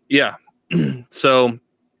 But yeah, so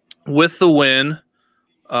with the win,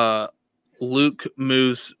 Luke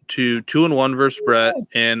moves to 2-1 versus Brett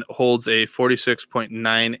and holds a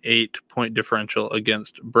 46.98 point differential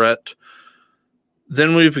against Brett.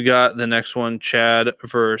 Then we've got the next one, Chad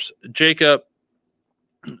versus Jacob.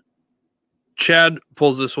 Chad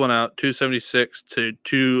pulls this one out, 276 to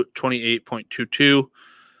 228.22.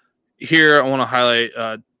 Here, I want to highlight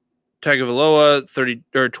Tagovailoa,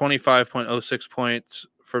 25.06 points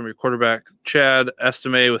from your quarterback. Chad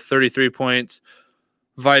Estime with 33 points.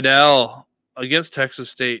 Vidal against Texas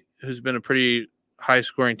State, who's been a pretty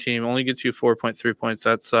high-scoring team, only gets you 4.3 points.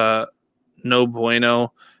 That's no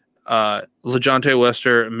bueno. LeJontay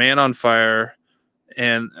Wester, man on fire.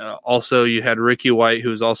 And also you had Ricky White,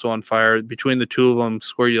 who was also on fire. Between the 2 of them,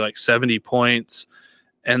 scored you like 70 points.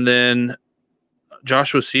 And then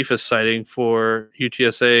Joshua Cephas sighting for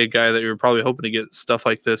UTSA, a guy that you were probably hoping to get stuff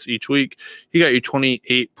like this each week. He got you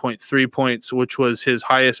 28.3 points, which was his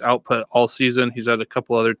highest output all season. He's had a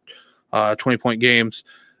couple other 20-point games.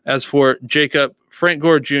 As for Jacob, Frank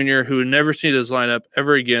Gore Jr., who never seen his lineup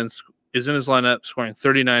ever again, is in his lineup scoring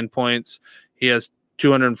 39 points. He has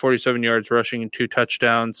 247 yards rushing and 2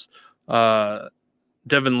 touchdowns.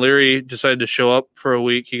 Devin Leary decided to show up for a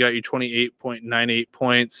week. He got you 28.98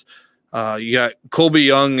 points. You got Colby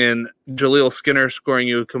Young and Jaleel Skinner scoring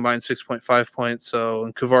you a combined 6.5 points. So,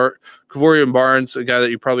 and Kavorian Barnes, a guy that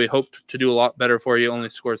you probably hoped to do a lot better for you, only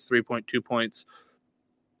scores 3.2 points.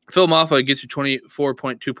 Phil Maffa gets you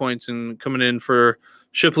 24.2 points, and coming in for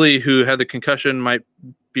Shipley, who had the concussion, might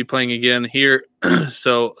be playing again here.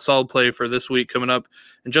 So solid play for this week coming up.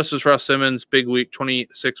 And Justice Ross Simmons, big week,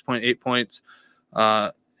 26.8 points,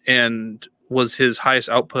 and was his highest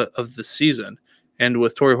output of the season. And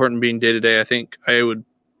with Torrey Horton being day-to-day, I think I would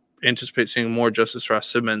anticipate seeing more Justice Ross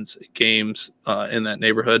Simmons games in that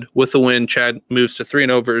neighborhood. With the win, Chad moves to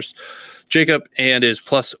 3-0 versus Jacob and is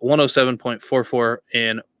plus 107.44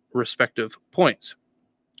 in respective points.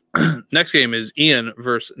 Next game is Ian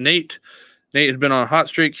versus Nate. Nate has been on a hot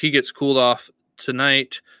streak. He gets cooled off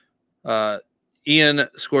tonight. Ian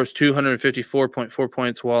scores 254.4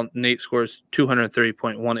 points, while Nate scores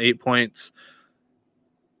 230.18 points.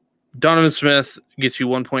 Donovan Smith gets you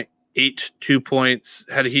 1.82 points.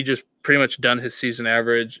 Had he just pretty much done his season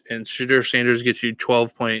average, and Shadur Sanders gets you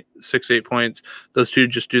 12.68 points. Those two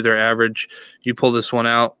just do their average. You pull this one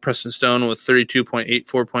out. Preston Stone with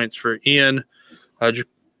 32.84 points for Ian.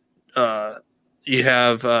 You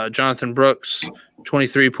have Jonathan Brooks,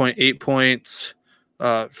 23.8 points.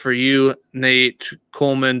 For you, Nate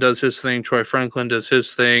Coleman does his thing. Troy Franklin does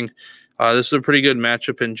his thing. This is a pretty good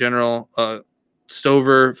matchup in general.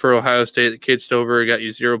 Stover for Ohio State, the kid Stover got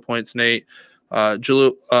you 0 points, Nate.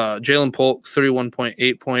 Jalen Polk,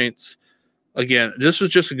 31.8 points. Again, this was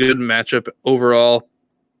just a good matchup overall.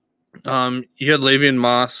 You had Lavian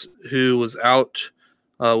Moss, who was out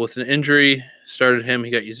with an injury. Started him.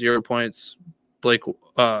 He got you 0 points. Blake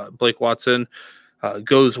Watson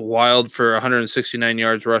goes wild for 169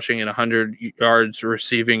 yards rushing and 100 yards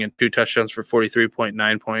receiving and 2 touchdowns for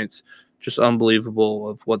 43.9 points. Just unbelievable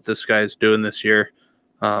of what this guy is doing this year.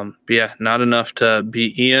 But yeah, not enough to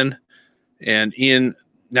beat Ian. And Ian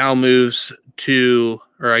now moves to,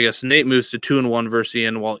 or I guess Nate moves to 2-1 versus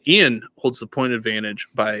Ian, while Ian holds the point advantage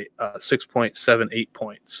by 6.78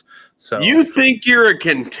 points. So you think you're a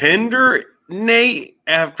contender, Nate,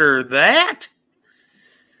 after that?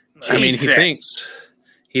 I mean,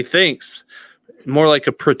 he thinks more like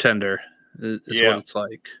a pretender is what it's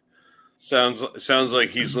like. Sounds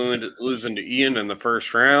like he's losing to Ian in the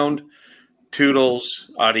first round.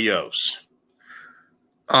 Toodles, adios.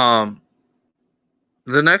 The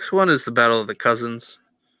next one is the Battle of the Cousins.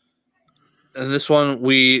 And this one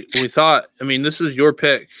we thought, I mean, this is your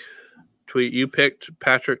pick. Tweet, you picked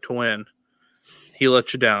Patrick to win. He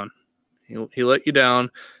let you down. He let you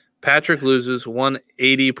down. Patrick loses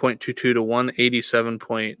 180.22 to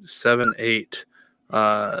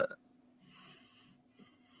 187.78.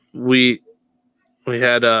 We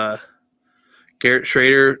had Garrett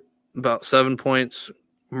Schrader about 7 points.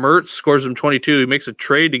 Mertz scores him 22. He makes a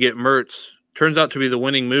trade to get Mertz. Turns out to be the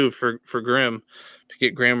winning move for Grimm to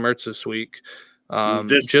get Graham Mertz this week.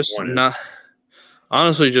 Just not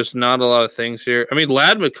a lot of things here. I mean,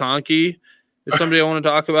 Ladd McConkey is somebody I want to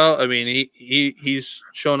talk about. I mean, he's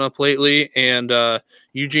shown up lately, and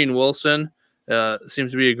Eugene Wilson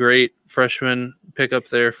seems to be a great freshman pickup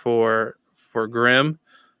there for Grimm.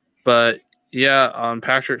 But yeah, on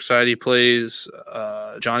Patrick's side, he plays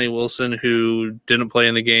Johnny Wilson, who didn't play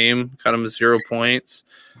in the game, got him 0 points.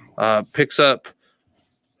 Picks up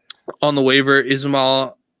on the waiver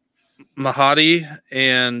Ismail Mahdi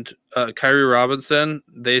and Kyrie Robinson.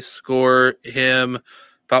 They score him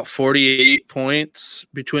about 48 points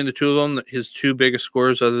between the two of them, his two biggest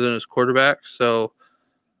scores other than his quarterback. So,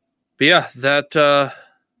 but yeah,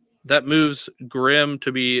 that moves Grimm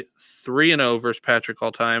to be 3-0 versus Patrick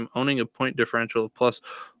all time, owning a point differential of plus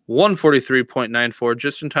 143.94,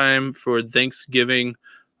 just in time for Thanksgiving.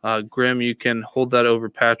 Grimm, you can hold that over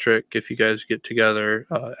Patrick if you guys get together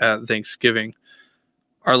at Thanksgiving.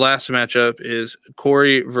 Our last matchup is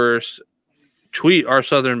Corey versus Tweet, our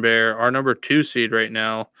Southern Bear, our number 2 seed right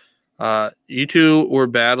now. You two were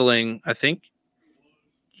battling. I think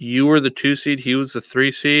you were the 2 seed. He was the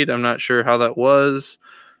 3 seed. I'm not sure how that was.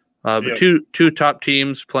 But two top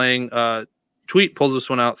teams playing. Tweet pulls this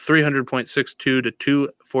one out 300.62 to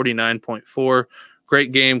 249.4.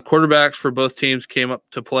 Great game. Quarterbacks for both teams came up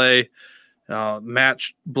to play.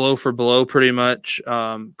 matched blow for blow pretty much.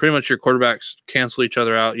 Pretty much your quarterbacks cancel each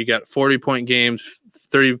other out. You got 40-point games,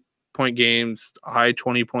 30-point games, high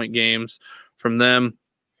 20-point games from them.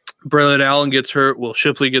 Braylon Allen gets hurt. Will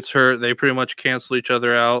Shipley gets hurt. They pretty much cancel each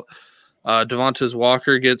other out. Devontae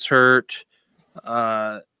Walker gets hurt.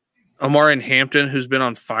 Omarion Hampton, who's been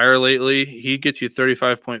on fire lately, he gets you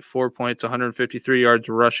 35.4 points, 153 yards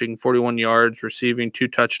rushing, 41 yards receiving, 2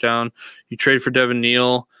 touchdowns. You trade for Devin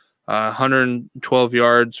Neal, 112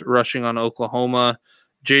 yards rushing on Oklahoma.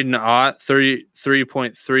 Jaden Ott,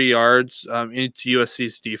 33.3 yards. It's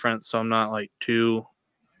USC's defense, so I'm not like too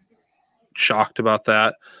shocked about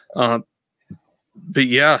that. But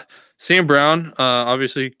yeah, Sam Brown,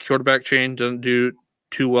 obviously quarterback change doesn't do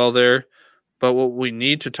too well there. But what we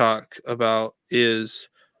need to talk about is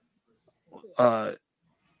Ott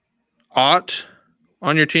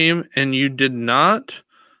on your team, and you did not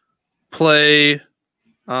play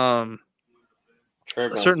a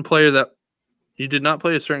certain player that you did not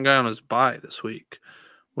play a certain guy on his bye this week,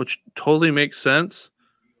 which totally makes sense.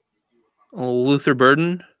 Luther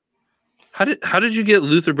Burden. How did you get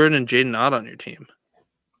Luther Burden and Jaden Ott on your team?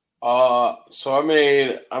 So I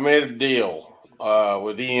made a deal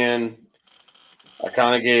with Ian. I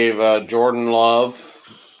kind of gave Jordan Love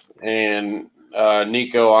and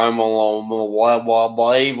Nico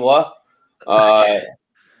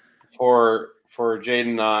for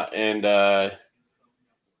Jaden Knott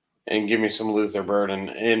and give me some Luther Burden.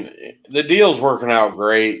 And the deal's working out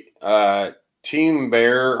great. Team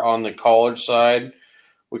Bear on the college side,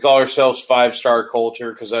 we call ourselves 5-star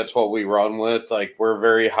culture because that's what we run with. Like, we're a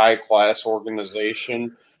very high-class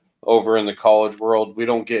organization. Over in the college world, we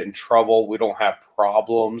don't get in trouble. We don't have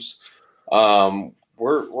problems. We're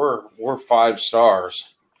 5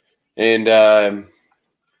 stars, and I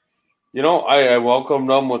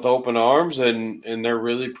welcomed them with open arms, and they're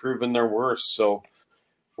really proving their worth. So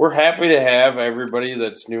we're happy to have everybody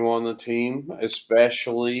that's new on the team,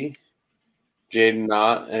 especially Jaden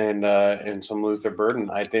Knott and some Luther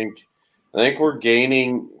Burden. I think we're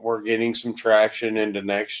gaining some traction into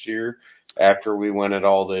next year after we win it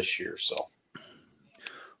all this year. So,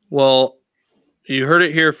 well, you heard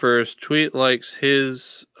it here first. Tweet likes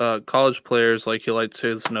his college players like he likes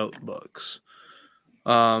his notebooks.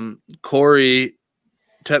 Corey,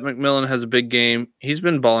 Tet McMillan has a big game. He's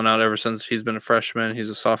been balling out ever since he's been a freshman. He's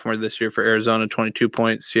a sophomore this year for Arizona, 22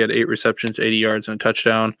 points. He had 8 receptions, 80 yards, and a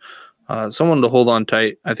touchdown. Someone to hold on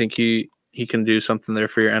tight. I think he can do something there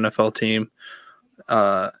for your NFL team.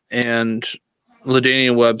 And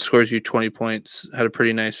LaDainian Webb scores you 20 points. Had a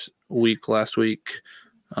pretty nice week last week.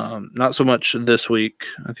 Not so much this week.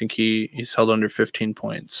 I think he's held under 15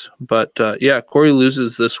 points. But, Corey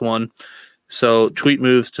loses this one. So Tweet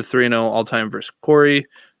moves to 3-0 all-time versus Corey.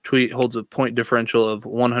 Tweet holds a point differential of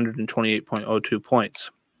 128.02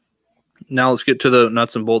 points. Now let's get to the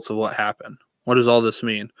nuts and bolts of what happened. What does all this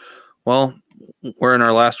mean? Well, we're in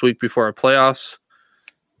our last week before our playoffs.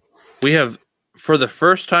 We have, for the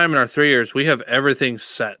first time in our 3 years, we have everything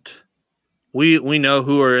set. We know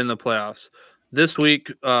who are in the playoffs. This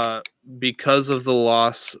week, because of the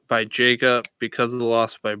loss by Jacob, because of the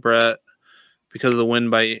loss by Brett, because of the win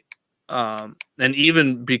by and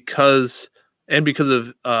even because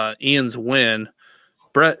of Ian's win,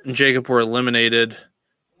 Brett and Jacob were eliminated,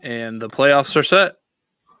 and the playoffs are set.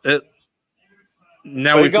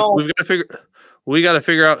 Now we've got to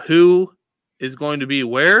figure out who is going to be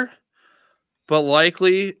where, but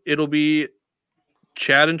likely it'll be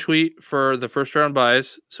Chad and Tweet for the first round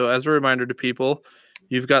buys. So as a reminder to people,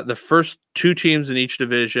 you've got the first 2 teams in each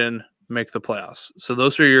division make the playoffs. So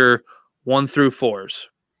those are your 1 through 4s.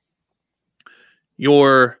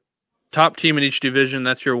 Your top team in each division,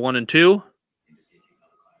 that's your 1 and 2.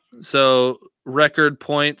 So record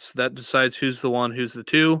points, that decides who's the 1, who's the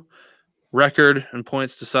 2. Record and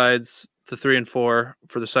points decides the 3 and 4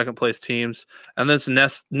 for the second place teams. And then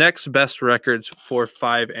it's next best records for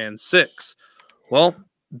 5 and 6. Well,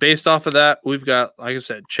 based off of that, we've got, like I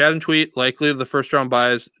said, Chad and Tweet, likely the first round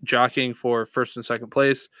buys, jockeying for first and second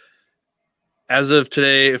place. As of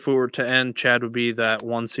today, if we were to end, Chad would be that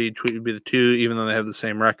 1 seed, Tweet would be the 2, even though they have the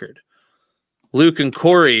same record. Luke and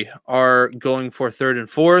Corey are going for 3rd and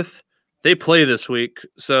 4th. They play this week,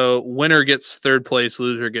 so winner gets 3rd place,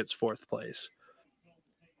 loser gets 4th place.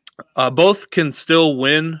 Both can still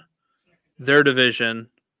win their division,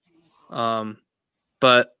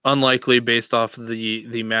 but unlikely based off of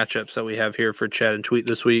the matchups that we have here for Chad and Tweet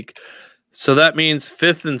this week. So that means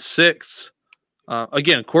 5th and 6th.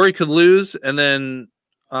 Again, Corey could lose, and then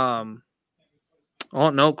Corey's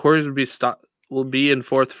will be in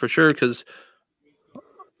 4th for sure because,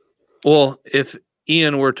 well, if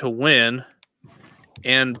Ian were to win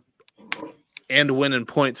and win in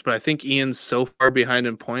points, but I think Ian's so far behind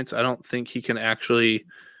in points, I don't think he can actually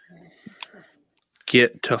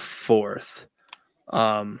get to fourth.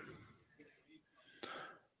 I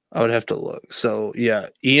would have to look. So, yeah,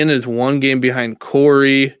 Ian is 1 game behind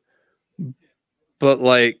Corey, but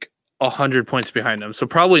like 100 points behind him. So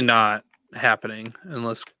probably not happening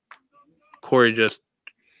unless Corey just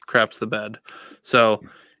craps the bed. So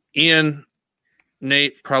Ian,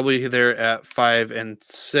 Nate, probably there at 5 and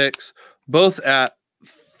 6, both at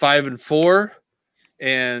 5 and 4,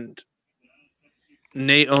 and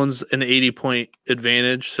Nate owns an 80-point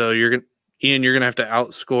advantage. So Ian, you're gonna have to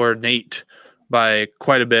outscore Nate by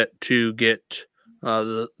quite a bit to get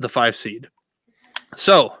the 5 seed.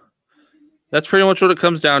 So that's pretty much what it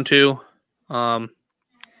comes down to.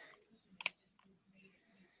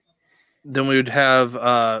 Then we would have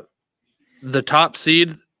the top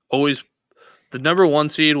seed always. The number 1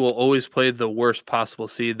 seed will always play the worst possible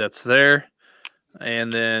seed that's there.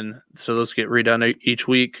 And then, so those get redone each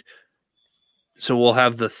week. So we'll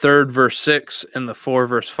have the 3rd versus 6 and the 4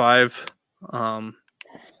 versus 5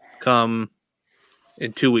 come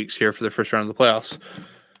in 2 weeks here for the first round of the playoffs.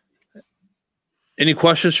 Any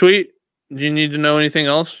questions, Tweet? Do you need to know anything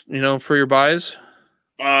else, for your buys?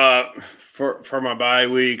 For my bye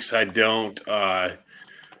weeks, I don't.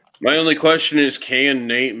 My only question is, can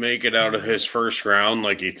Nate make it out of his first round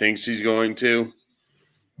like he thinks he's going to?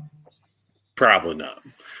 Probably not.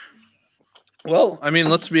 Well, I mean,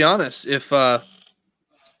 let's be honest. If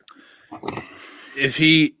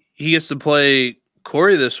he gets to play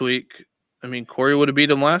Corey this week, I mean, Corey would have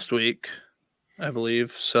beat him last week, I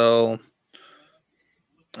believe. So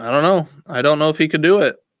I don't know. I don't know if he could do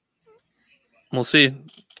it. We'll see.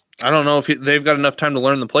 I don't know if they've got enough time to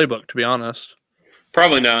learn the playbook, to be honest.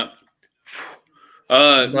 Probably not.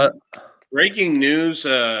 But breaking news,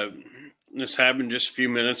 this happened just a few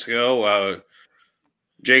minutes ago.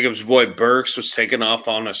 Jacob's boy Burks was taken off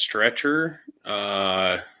on a stretcher.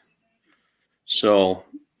 So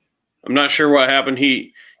I'm not sure what happened.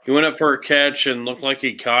 He went up for a catch and looked like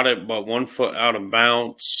he caught it, but 1 foot out of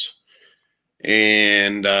bounds.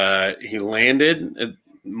 And he landed. It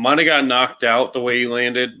might have got knocked out the way he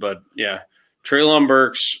landed, but yeah. Treylon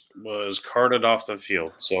Burks was carted off the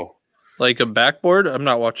field. So, like a backboard? I'm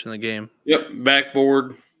not watching the game. Yep,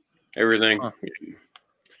 backboard, everything. Huh.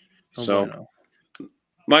 So,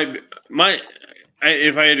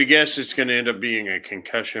 if I had to guess, it's going to end up being a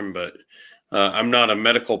concussion, but I'm not a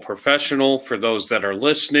medical professional. For those that are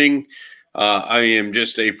listening, I am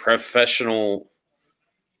just a professional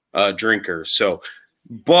drinker. So,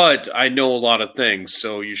 but I know a lot of things,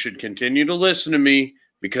 so you should continue to listen to me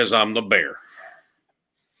because I'm the bear.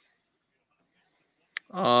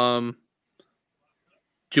 Do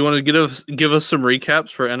you want to give us some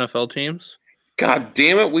recaps for NFL teams? God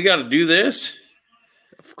damn it, we got to do this?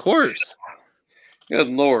 Of course. Good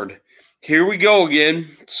Lord. Here we go again.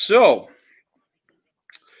 So,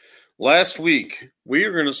 last week, we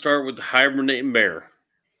are going to start with the hibernating bear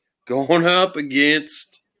going up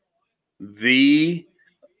against the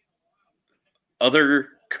other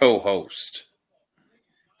co-host,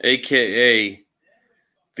 a.k.a.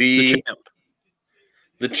 the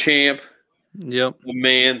champ, yep, the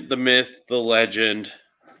man, the myth, the legend.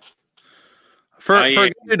 For a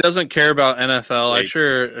guy who doesn't care about NFL, I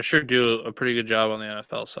sure do a pretty good job on the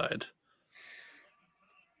NFL side.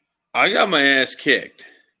 I got my ass kicked.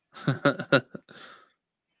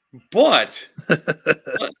 But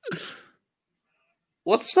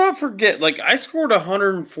let's not forget, I scored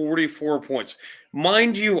 144 points.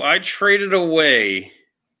 Mind you, I traded away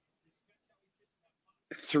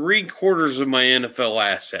 3/4 of my NFL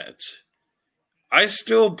assets. I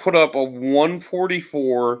still put up a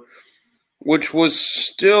 144, which was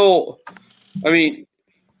still,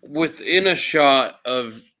 within a shot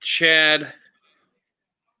of Chad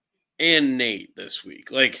and Nate this week.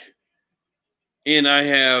 And I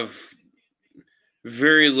have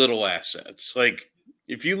very little assets.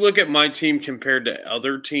 If you look at my team compared to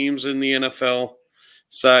other teams in the NFL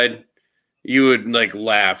side, you would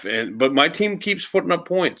laugh. But my team keeps putting up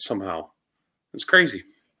points somehow. It's crazy.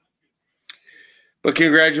 But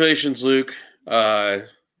congratulations, Luke.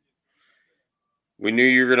 We knew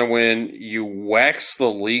you were going to win. You waxed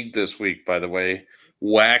the league this week, by the way.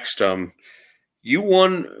 Waxed them. You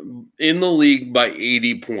won in the league by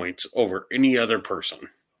 80 points over any other person.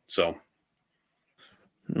 So,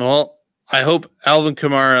 well, I hope Alvin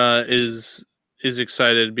Kamara is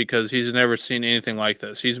excited because he's never seen anything like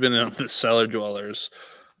this. He's been on the Cellar Dwellers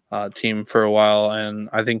team for a while, and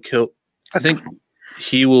I think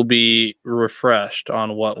he will be refreshed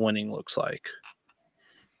on what winning looks like.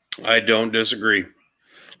 I don't disagree.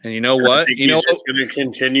 And you know what? He's just going to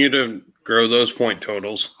continue to grow those point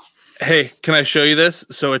totals. Hey, can I show you this?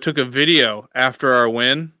 So I took a video after our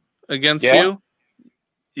win against you.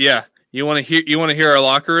 Yeah. You want to hear our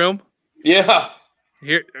locker room? Yeah.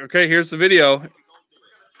 Here's the video.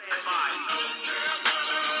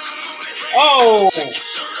 Oh.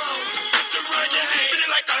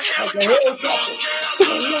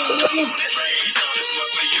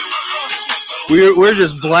 We're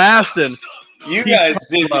just blasting. You guys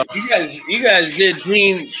did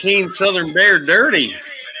Team Southern Bear dirty.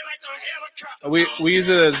 We use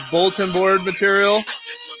it as bulletin board material.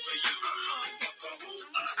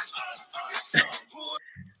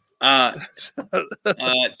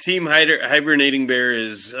 Team Hibernating Bear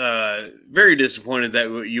is very disappointed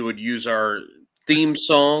that you would use our theme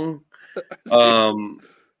song,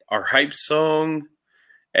 our hype song,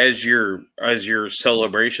 as your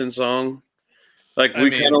celebration song. Like,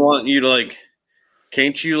 we kind of want you to,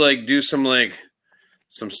 can't you do some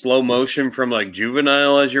slow motion from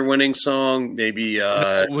Juvenile as your winning song? Maybe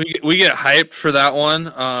we get hyped for that one.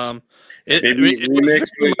 Maybe remix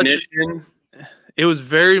to Ignition. It was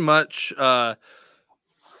very much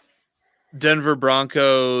Denver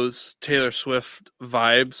Broncos, Taylor Swift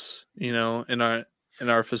vibes, in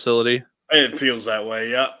our facility. It feels that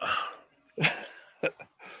way, yeah.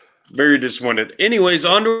 Very disappointed. Anyways,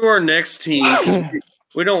 on to our next team.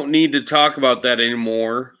 We don't need to talk about that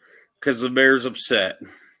anymore because the Bears upset.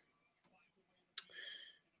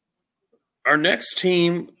 Our next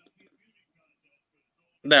team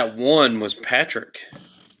that won was Patrick.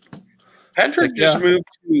 Patrick just moved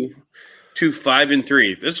to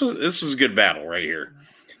 5-3. This was a good battle right here.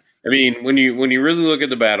 I mean, when you really look at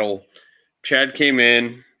the battle, Chad came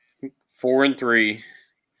in 4-3.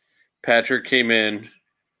 Patrick came in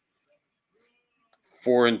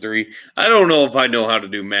 4-3. I don't know if I know how to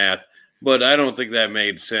do math, but I don't think that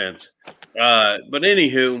made sense. But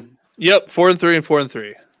anywho, yep, 4-3 and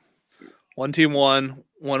 4-3. One team won.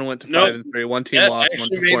 One went to 5-3. One team lost. One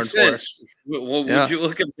to 4-4. Well, would you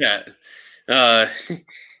look at that?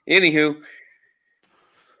 Anywho,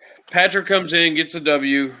 Patrick comes in, gets a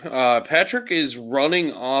W. Patrick is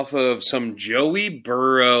running off of some Joey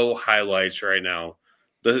Burrow highlights right now.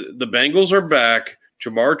 The Bengals are back.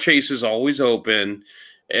 Jamar Chase is always open.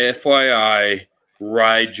 FYI,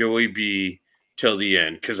 ride Joey B till the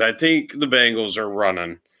end because I think the Bengals are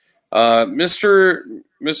running. Mr.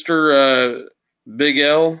 Big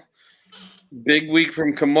L, big week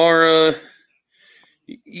from Kamara.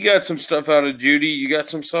 You got some stuff out of Judy. You got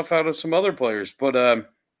some stuff out of some other players, but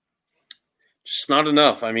just not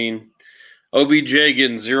enough. I mean, OBJ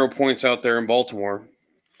getting 0 points out there in Baltimore.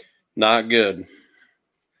 Not good.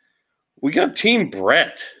 We got Team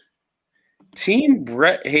Brett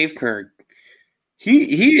Hafner.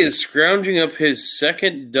 He is scrounging up his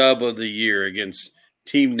second dub of the year against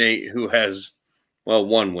Team Nate, who has,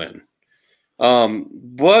 one win.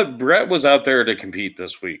 But Brett was out there to compete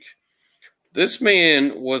this week. This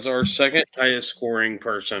man was our second highest scoring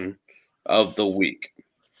person of the week.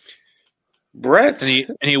 Brett.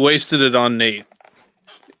 And he wasted it on Nate.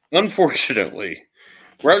 Unfortunately.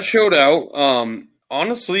 Brett showed out.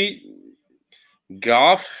 Honestly,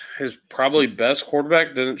 Goff, his probably best quarterback,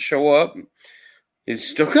 didn't show up. He's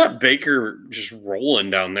still got Baker just rolling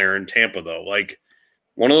down there in Tampa, though.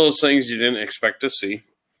 One of those things you didn't expect to see.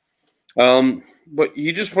 But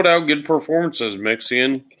he just put out good performances.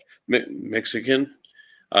 Mixon. Mixon,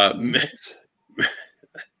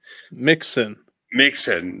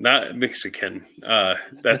 not Mexican.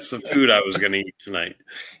 That's the food I was going to eat tonight.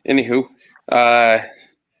 Anywho,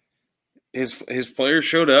 his players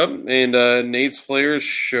showed up, and Nate's players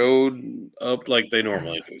showed up like they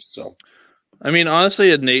normally do. So, I mean, honestly,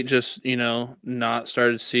 had Nate just not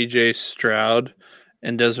started C.J. Stroud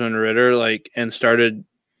and Desmond Ridder, and started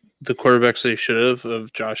the quarterbacks they should have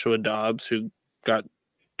of Joshua Dobbs, who got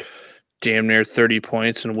damn near 30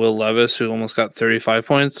 points, and Will Levis, who almost got 35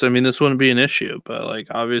 points. I mean, this wouldn't be an issue, but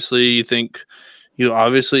obviously you think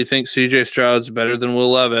CJ Stroud's better than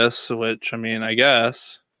Will Levis, which, I mean, I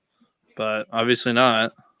guess, but obviously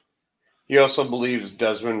not. He also believes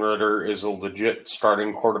Desmond Ridder is a legit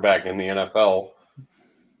starting quarterback in the NFL,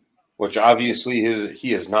 which obviously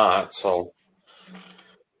he is not. So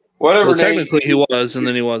whatever. Well, technically he was, and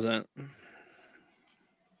then he wasn't.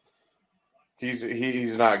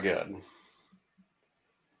 He's not good.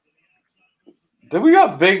 Then we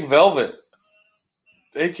got Big Velvet,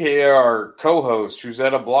 a.k.a. our co-host, who's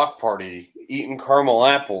at a block party eating caramel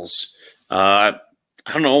apples. I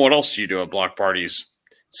don't know. What else do you do at block parties?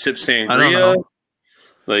 Sip sangria?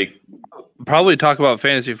 Like, Probably talk about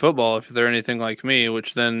fantasy football if they're anything like me,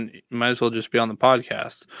 which then might as well just be on the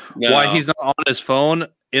podcast. no. Why he's not on his phone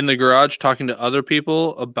in the garage talking to other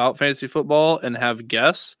people about fantasy football and have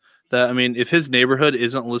guests that, I mean, if his neighborhood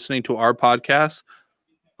isn't listening to our podcast,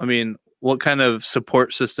 I mean, what kind of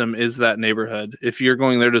support system is that neighborhood? If you're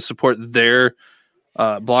going there to support their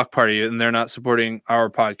block party and they're not supporting our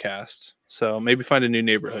podcast. So maybe find a new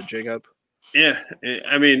neighborhood, Jacob. Yeah,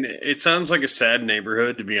 I mean, it sounds like a sad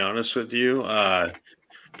neighborhood, to be honest with you.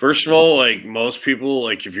 First of all, like most people,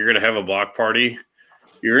 like if you're going to have a block party,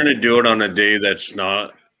 you're going to do it on a day that's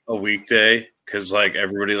not a weekday because like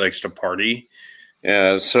everybody likes to party.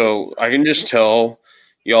 So I can just tell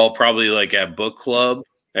y'all probably like at book club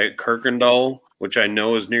at Kirkendall, which I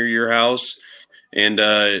know is near your house, and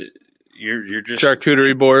you're just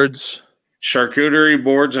charcuterie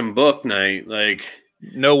boards and book night, like.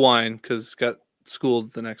 No wine because got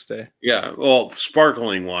schooled the next day. Yeah, well,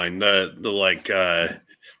 sparkling wine, the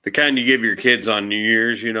kind you give your kids on New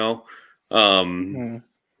Year's,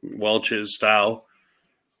 Welch's style.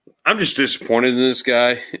 I'm just disappointed in this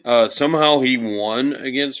guy. Somehow he won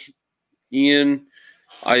against Ian.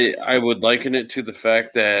 I would liken it to the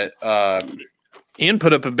fact that Ian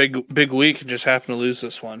put up a big week and just happened to lose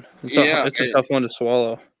this one. It's a tough one to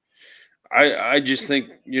swallow. I just think,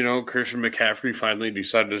 Christian McCaffrey finally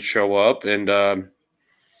decided to show up and,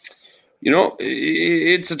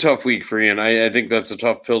 it's a tough week for Ian. I think that's a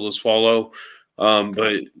tough pill to swallow.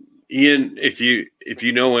 But Ian, if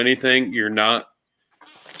you know anything, you're not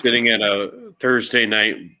sitting at a Thursday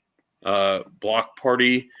night block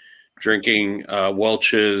party drinking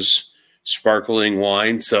Welch's sparkling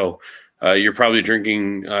wine. So you're probably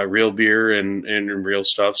drinking real beer and real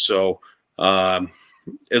stuff. So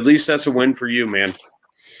at least that's a win for you, man.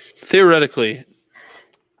 Theoretically,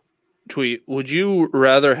 Tweet, would you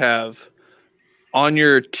rather have on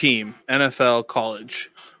your team, NFL, college,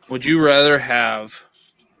 would you rather have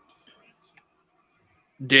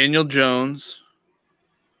Daniel Jones,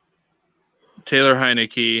 Taylor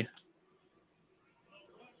Heineke,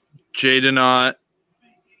 Jaden Ott,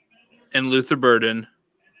 and Luther Burden,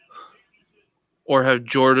 or have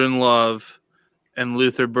Jordan Love and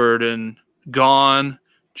Luther Burden gone,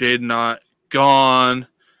 Jaden Ott gone,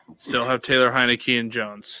 still have Taylor Heineke and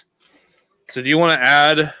Jones? So do you want to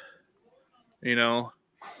add,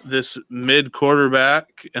 this mid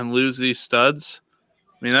quarterback and lose these studs?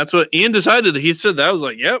 I mean, that's what Ian decided. He said that was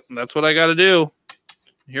like, yep, that's what I got to do.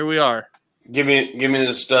 Here we are. Give me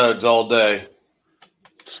the studs all day.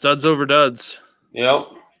 Studs over duds. Yep.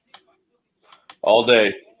 All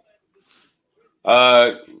day.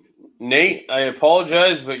 Nate, I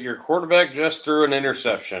apologize, but your quarterback just threw an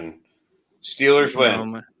interception. Steelers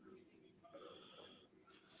win.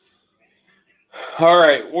 All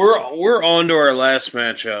right, we're on to our last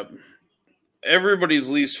matchup. Everybody's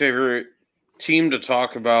least favorite team to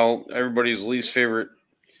talk about. Everybody's least favorite.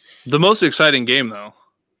 The most exciting game, though.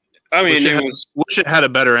 I mean, wish it had a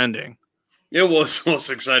better ending. It was the most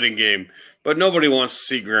exciting game, but nobody wants to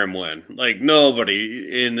see Grimm win. Like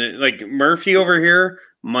nobody like Murphy over here.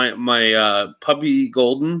 My puppy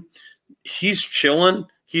Golden, he's chilling.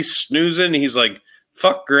 He's snoozing. He's like,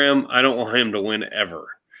 fuck Grimm. I don't want him to win ever.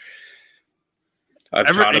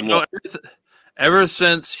 Ever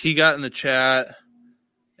since he got in the chat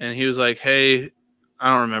and he was like, hey,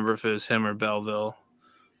 I don't remember if it was him or Belleville,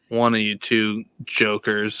 one of you two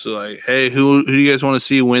jokers, like, hey, who do you guys want to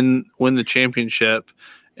see win the championship?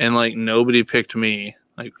 And like nobody picked me.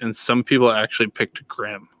 Like, and some people actually picked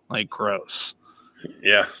Grimm. Like, gross.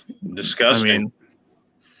 Yeah, disgusting. I mean,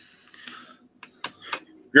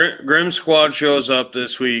 Grimm squad shows up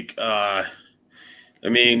this week.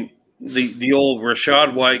 The old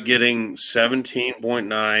Rashad White getting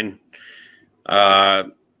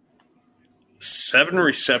 17.9, 7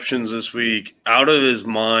 receptions this week, out of his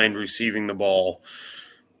mind receiving the ball,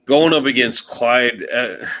 going up against Clyde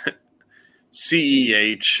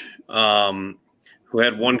CEH, who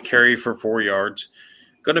had 1 carry for 4 yards.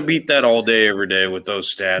 Going to beat that all day, every day with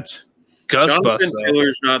those stats. Jonathan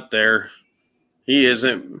Taylor's not there. He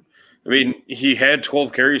isn't. I mean, he had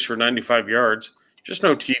 12 carries for 95 yards. Just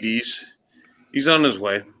no TDs. He's on his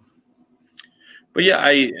way. But yeah,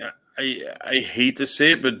 I hate to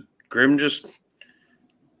say it, but Grimm just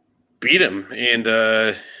beat him.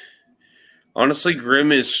 And honestly,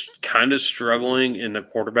 Grimm is kind of struggling in the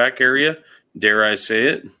quarterback area. Dare I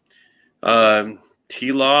say it?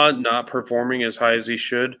 T-Law not performing as high as he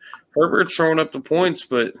should. Herbert's throwing up the points,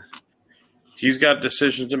 but he's got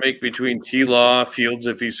decisions to make between T-Law, Fields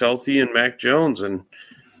if he's healthy, and Mac Jones. And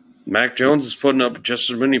Mac Jones is putting up just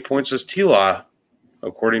as many points as T-Law,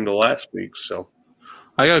 according to last week. So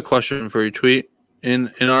I got a question for you, Tweet.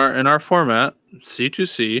 In our format,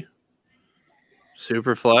 C2C,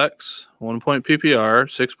 Superflex, 1-point PPR,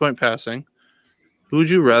 6-point passing, who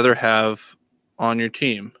would you rather have on your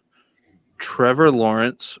team? Trevor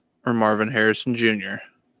Lawrence or Marvin Harrison Jr.?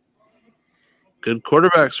 Good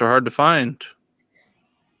quarterbacks are hard to find.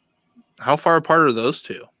 How far apart are those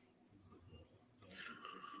two?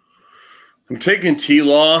 I'm taking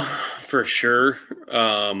T-Law for sure.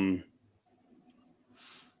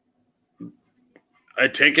 I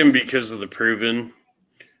take him because of the proven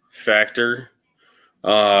factor.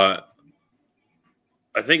 I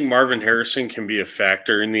think Marvin Harrison can be a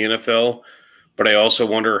factor in the NFL, but I also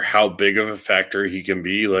wonder how big of a factor he can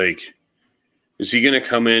be. Like, is he going to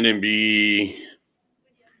come in and be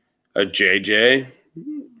a JJ?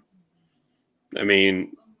 I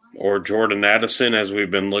mean, or Jordan Addison, as we've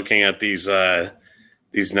been looking at these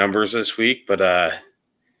numbers this week. But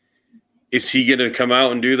is he going to come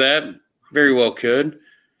out and do that? Very well could.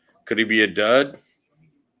 Could he be a dud?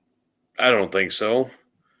 I don't think so.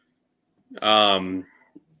 I'm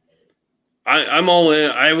all in.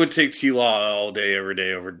 I would take T-Law all day, every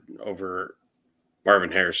day over Marvin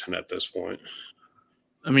Harrison at this point.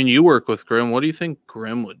 I mean, you work with Grim. What do you think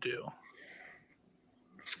Grim would do?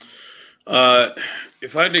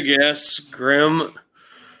 If I had to guess,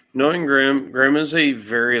 knowing Grim is a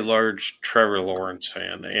very large Trevor Lawrence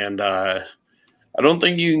fan, and I don't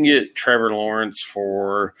think you can get Trevor Lawrence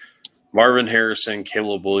for Marvin Harrison,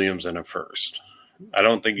 Caleb Williams, in a first. I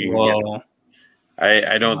don't think you can get him.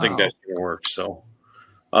 I don't think that's going to work. So,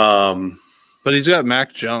 but he's got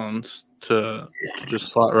Mac Jones to just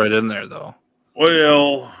slot right in there, though.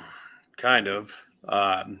 Well, kind of.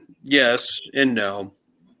 Yes and no.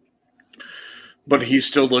 But he's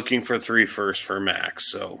still looking for 3 firsts for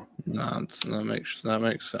Max. So no, that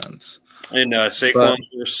makes sense. And Saquon's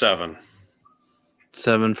for 7.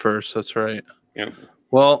 7 firsts. That's right. Yep.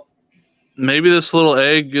 Well, maybe this little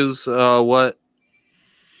egg is what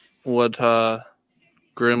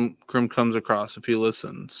Grim comes across if he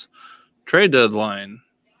listens. Trade deadline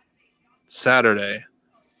Saturday,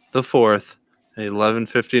 the 4th, at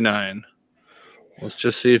 11:59. Let's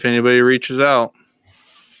just see if anybody reaches out.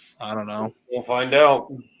 I don't know. We'll find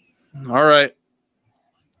out. All right.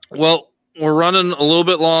 Well, we're running a little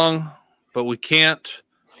bit long, but we can't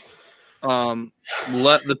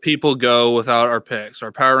let the people go without our picks.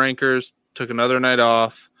 Our power rankers took another night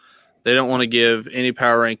off. They don't want to give any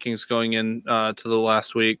power rankings going in to the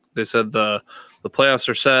last week. They said the playoffs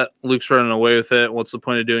are set. Luke's running away with it. What's the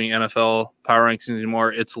point of doing NFL power rankings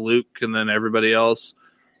anymore? It's Luke and then everybody else.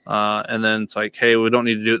 And then it's like, hey, we don't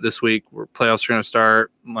need to do it this week. Playoffs are going to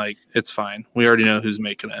start. Like, it's fine. We already know who's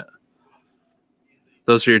making it.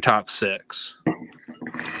 Those are your top 6. I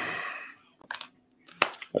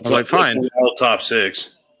was like, fine. Top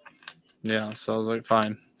 6. Yeah, so I was like,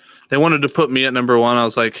 fine. They wanted to put me at number 1. I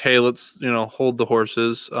was like, hey, let's hold the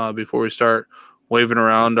horses before we start waving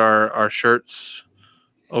around our shirts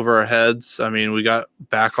over our heads. I mean, we got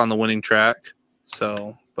back on the winning track,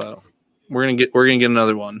 so but we're gonna get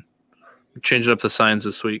another one. We're changing up the signs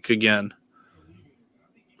this week again.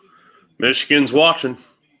 Michigan's watching.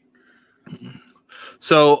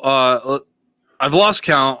 So I've lost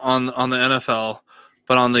count on the NFL,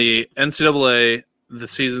 but on the NCAA, the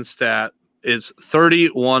season stat is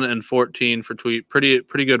 31-14 for Tweet.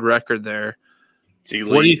 Pretty good record there.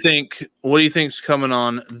 What do you think? What do you think's coming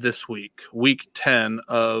on this week? Week 10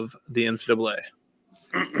 of the NCAA.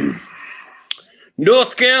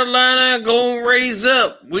 North Carolina gonna raise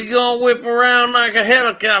up. We gonna whip around like a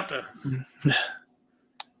helicopter.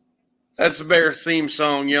 That's the Bears theme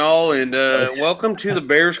song, y'all, and welcome to the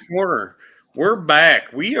Bears Corner. We're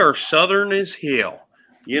back. We are Southern as hell.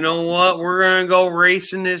 You know what? We're gonna go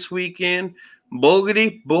racing this weekend.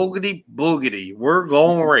 Boogity, boogity, boogity. We're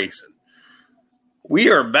going racing.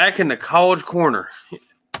 We are back in the College Corner.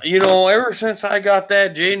 Ever since I got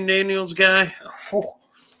that Jaden Daniels guy,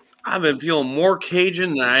 I've been feeling more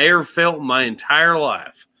Cajun than I ever felt in my entire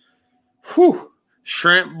life. Whew.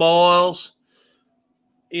 Shrimp boils,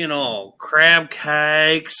 crab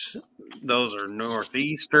cakes. Those are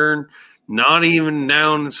Northeastern, not even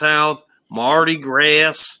down south. Mardi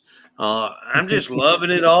Gras. I'm just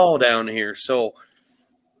loving it all down here. So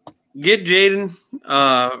get Jaden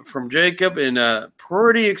from Jacob, and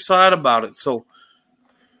pretty excited about it. So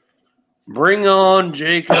bring on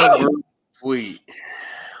Jacob versus Tweet.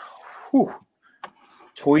 Whew.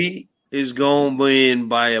 Tweet is going to win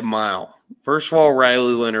by a mile. First of all,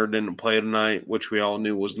 Riley Leonard didn't play tonight, which we all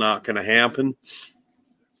knew was not going to happen.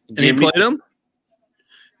 And he played him?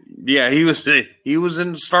 Yeah, he was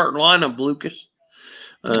in the starting lineup, Lucas.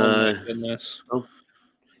 Oh my goodness.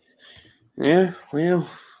 Yeah, well,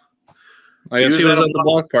 I guess he was at the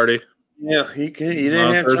block party. Yeah, he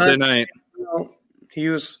didn't have Thursday time. night. He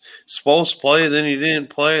was supposed to play, then he didn't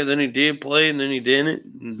play, then he did play, and then he didn't.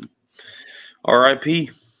 And R.I.P.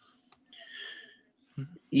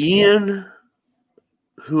 Ian,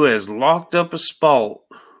 who has locked up a spot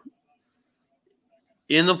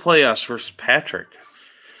in the playoffs versus Patrick.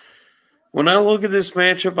 When I look at this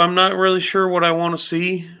matchup, I'm not really sure what I want to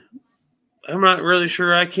see. I'm not really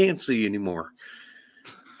sure I can't see anymore.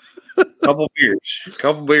 Couple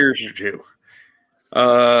beers or two.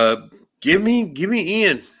 Give me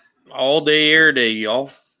Ian all day, air day,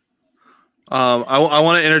 y'all. I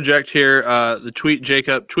want to interject here. The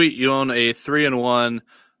Jacob, you own a 3-1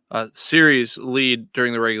 series lead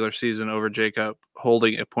during the regular season over Jacob,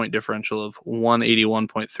 holding a point differential of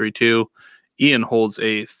 181.32. Ian holds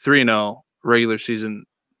a 3-0 regular season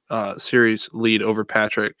series lead over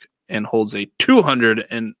Patrick and holds a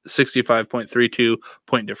 265.32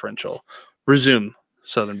 point differential. Resume,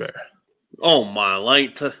 Southern Bear. Oh my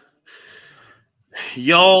light.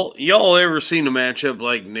 Y'all ever seen a matchup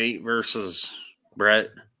like Nate versus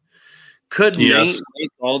Brett? Could Nate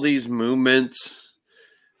make all these movements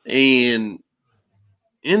and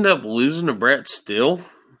end up losing to Brett still?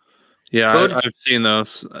 Yeah, I've seen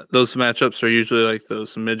those. Those matchups are usually like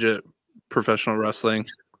those midget professional wrestling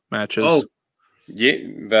matches. Oh, yeah,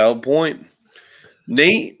 valid point.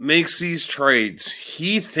 Nate makes these trades.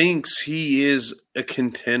 He thinks he is a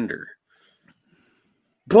contender.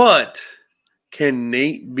 But can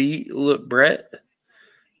Nate beat Brett?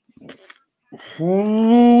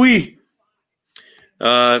 Woo-wee.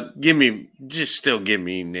 Give me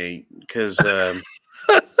Nate because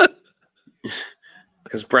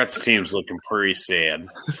Brett's team's looking pretty sad.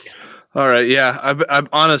 All right, yeah. I'm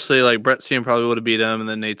honestly like Brett's team probably would have beat him, and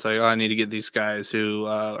then Nate's like, "Oh, I need to get these guys who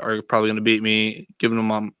are probably going to beat me, giving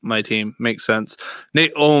them on my team." Makes sense.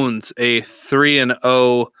 Nate owns a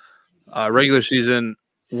 3-0 regular season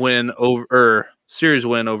series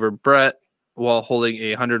win over Brett while holding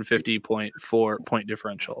a 150.4 point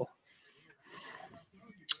differential.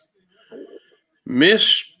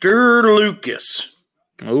 Mr. Lucas.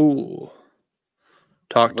 Oh,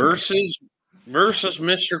 talk to versus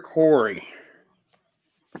Mr. Corey.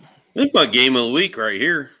 This is my game of the week right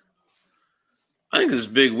here. I think this is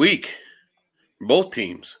a big week for both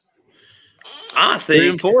teams. I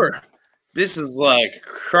think 3-4. This is like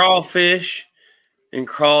crawfish and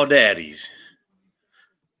crawdaddies.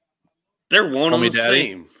 They're one and the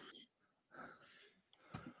same.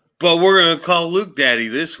 But we're going to call Luke Daddy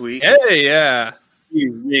this week. Hey, yeah.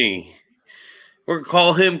 Excuse me. We're going to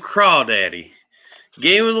call him Crawdaddy.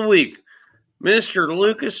 Game of the week. Mr.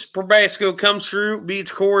 Lucas Probasco comes through,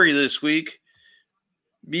 beats Corey this week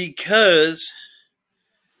because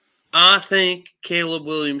I think Caleb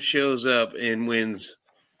Williams shows up and wins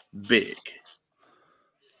big.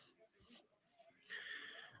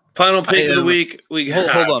 Final pick of the week. We got.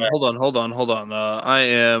 Hold on. I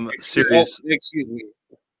am series. Excuse me.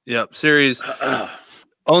 Yep, series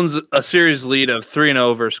owns a series lead of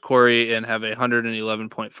 3-0 versus Corey and have a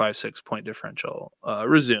 111.56 point differential.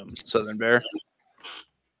 Resume, Southern Bear.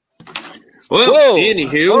 Well,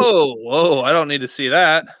 anywho. Whoa! I don't need to see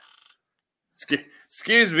that.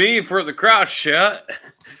 Excuse me for the crotch shot.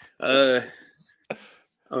 I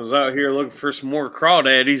was out here looking for some more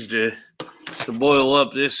crawdaddies to boil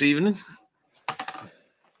up this evening.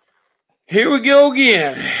 Here we go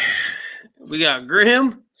again. We got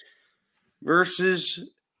Graham versus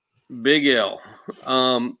Big L.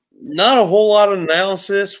 Not a whole lot of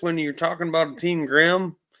analysis when you're talking about a team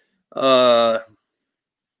Graham. That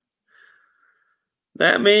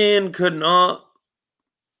man could not,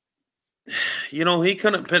 he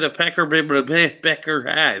couldn't put a pecker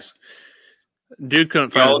eyes. Dude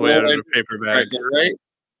couldn't find his way out of a paper bag. Right?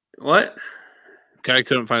 What? Guy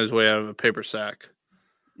couldn't find his way out of a paper sack.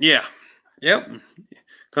 Yeah. Yep.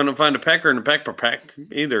 Couldn't find a pecker in a pecker pack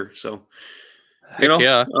either. So,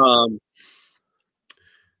 yeah.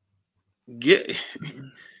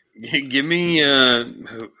 Give me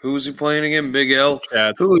who's he playing again? Big L.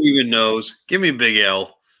 Chad. Who even knows? Give me Big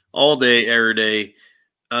L all day, every day.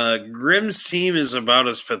 Grimm's team is about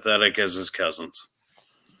as pathetic as his cousins.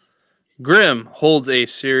 Grimm holds a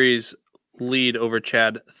series lead over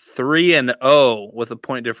Chad 3-0 with a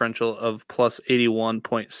point differential of plus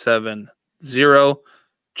 81.70.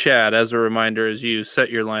 Chad, as a reminder, as you set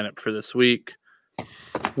your lineup for this week.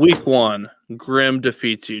 Week 1, Grimm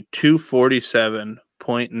defeats you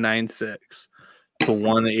 247.96 to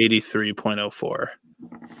 183.04.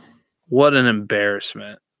 What an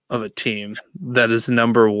embarrassment of a team that is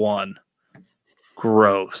number 1.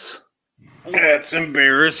 Gross. That's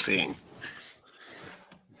embarrassing.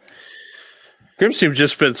 Grimm's team's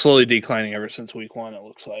just been slowly declining ever since week 1, it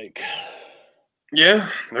looks like. Yeah,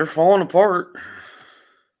 they're falling apart.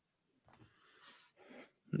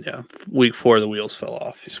 Yeah, week 4, the wheels fell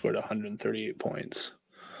off. He scored 138 points.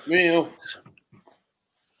 Yeah.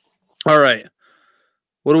 All right.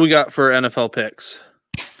 What do we got for NFL picks?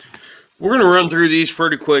 We're going to run through these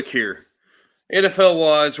pretty quick here.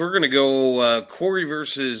 NFL-wise, we're going to go Corey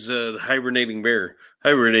versus the Hibernating Bear.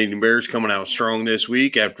 Hibernating Bear's coming out strong this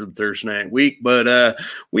week after the Thursday night week, but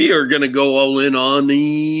we are going to go all in on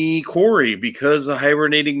the Corey because the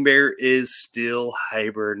Hibernating Bear is still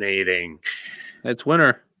hibernating. It's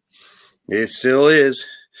winter. It still is.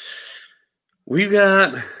 We've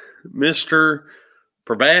got Mr.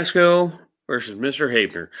 Probasco versus Mr.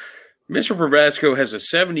 Hafner. Mr. Probasco has a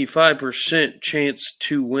 75% chance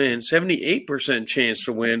to win, 78% chance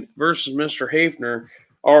to win versus Mr. Hafner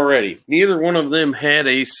already. Neither one of them had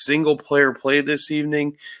a single player play this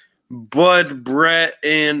evening, but Brett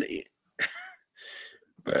and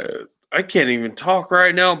I can't even talk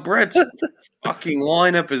right now. Brett's fucking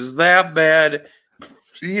lineup is that bad.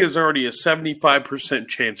 He has already a 75%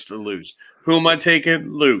 chance to lose. Who am I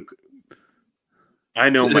taking? Luke.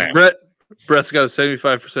 I know, man. Brett's got a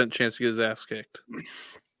 75% chance to get his ass kicked.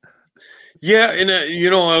 Yeah, and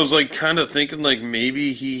I was like kind of thinking like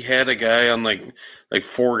maybe he had a guy on like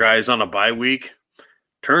 4 guys on a bye week.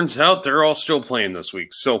 Turns out they're all still playing this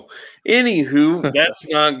week. So, anywho, that's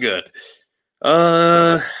not good.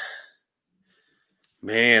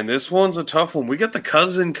 Man, this one's a tough one. We got the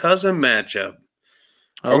cousin matchup.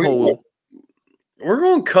 We're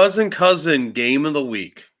going cousin game of the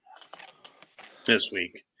week this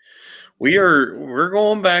week. We're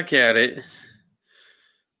going back at it.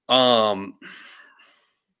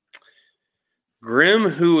 Grimm,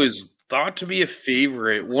 who is thought to be a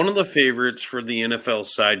favorite, one of the favorites for the NFL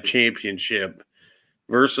side championship,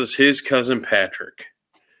 versus his cousin Patrick.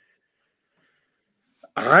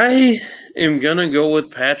 I am gonna go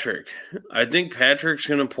with Patrick. I think Patrick's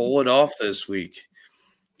gonna pull it off this week.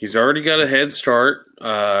 He's already got a head start,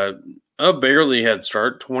 a barely head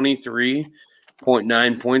start,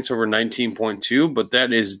 23.9 points over 19.2, but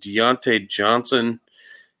that is Deontay Johnson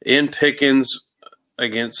and Pickens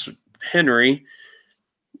against Henry.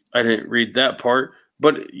 I didn't read that part,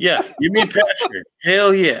 but yeah, give me Patrick.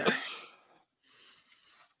 Hell yeah.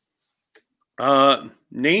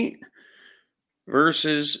 Nate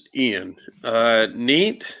versus Ian.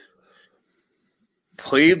 Nate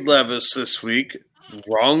played Levis this week.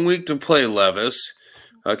 Wrong week to play Levis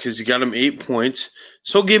because he got him 8 points.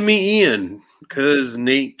 So give me Ian because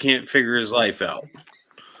Nate can't figure his life out.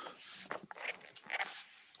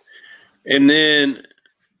 And then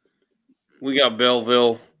we got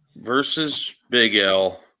Belleville versus Big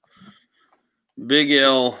L. Big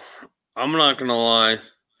L, I'm not going to lie.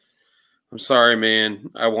 I'm sorry, man.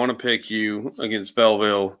 I want to pick you against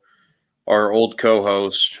Belleville, our old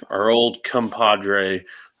co-host, our old compadre,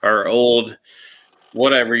 our old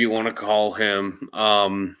whatever you want to call him.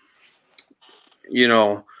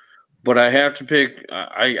 But I have to pick.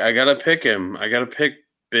 I got to pick him. I got to pick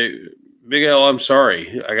Big L. I'm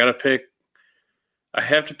sorry. I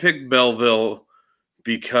have to pick Belleville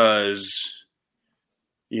because,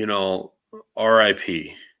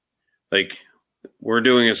 RIP. Like, we're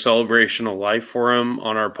doing a celebration of life for him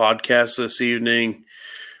on our podcast this evening.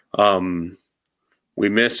 We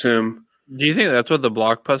miss him. Do you think that's what the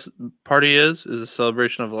block party is a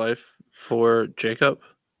celebration of life for Jacob?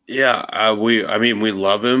 Yeah, we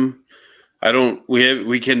love him.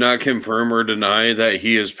 We cannot confirm or deny that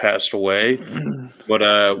he has passed away,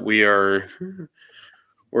 but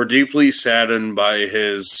we're deeply saddened by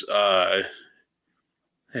his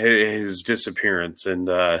disappearance, and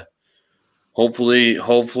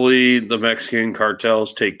hopefully the Mexican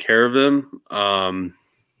cartels take care of him.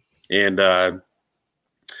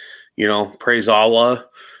 Praise Allah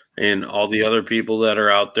and all the other people that are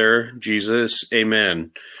out there. Jesus,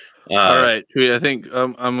 amen. All right, Tweet. I think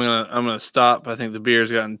I'm gonna stop. I think the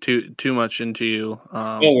beer's gotten too much into you.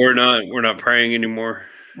 We're not praying anymore.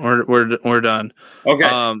 We're done.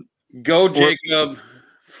 Okay. Go, Jacob.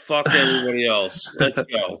 Fuck everybody else. Let's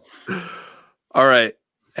go. All right.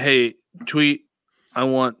 Hey, Tweet. I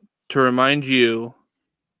want to remind you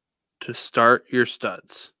to start your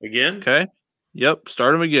studs again. Okay. Yep.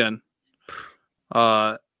 Start them again.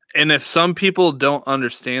 And if some people don't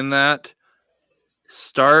understand that,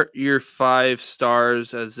 start your 5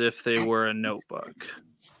 stars as if they were a notebook.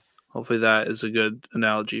 Hopefully that is a good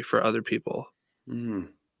analogy for other people. Mm.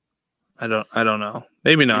 I don't know.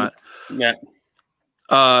 Maybe not. Yeah.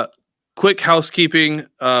 Quick housekeeping.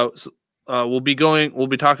 we'll be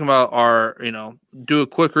talking about our, do a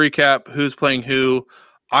quick recap, who's playing who.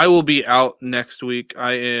 I will be out next week.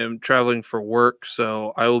 I am traveling for work,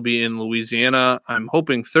 so I will be in Louisiana. I'm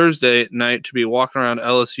hoping Thursday night to be walking around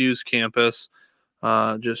LSU's campus,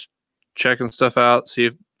 just checking stuff out,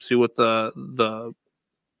 see what the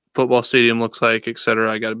football stadium looks like, etc.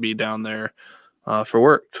 I got to be down there for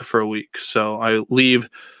work for a week, so I leave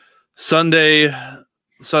Sunday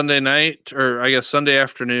night, or I guess Sunday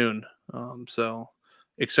afternoon. So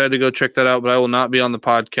excited to go check that out, but I will not be on the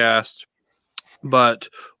podcast. But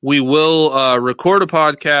we will record a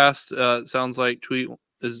podcast. It sounds like Tweet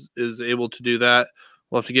is able to do that.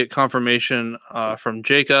 We'll have to get confirmation from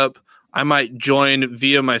Jacob. I might join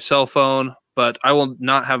via my cell phone, but I will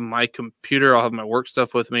not have my computer. I'll have my work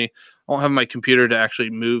stuff with me. I won't have my computer to actually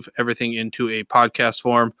move everything into a podcast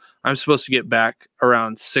form. I'm supposed to get back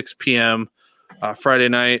around 6 p.m. Friday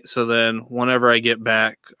night. So then whenever I get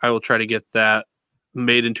back, I will try to get that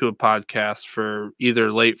made into a podcast for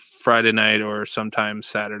either late Friday night or sometime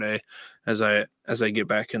Saturday as I get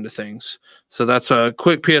back into things. So that's a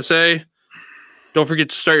quick PSA. Don't forget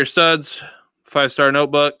to start your studs, 5-star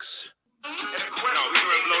notebooks.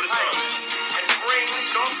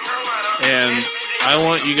 And I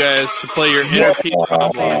want you guys to play your inner Pete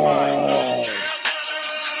Pablo.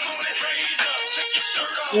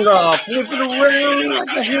 Flip it around like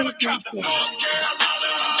a helicopter.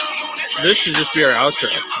 This should just be our outro.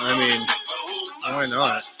 I mean, why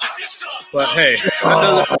not? But hey, that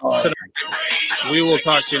does it tonight. We will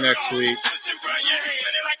talk to you next week.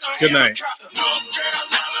 Good night.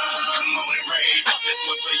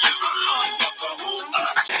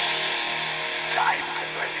 Time to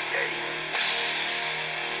play the game.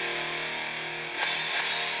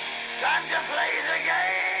 Time to play the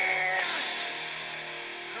game.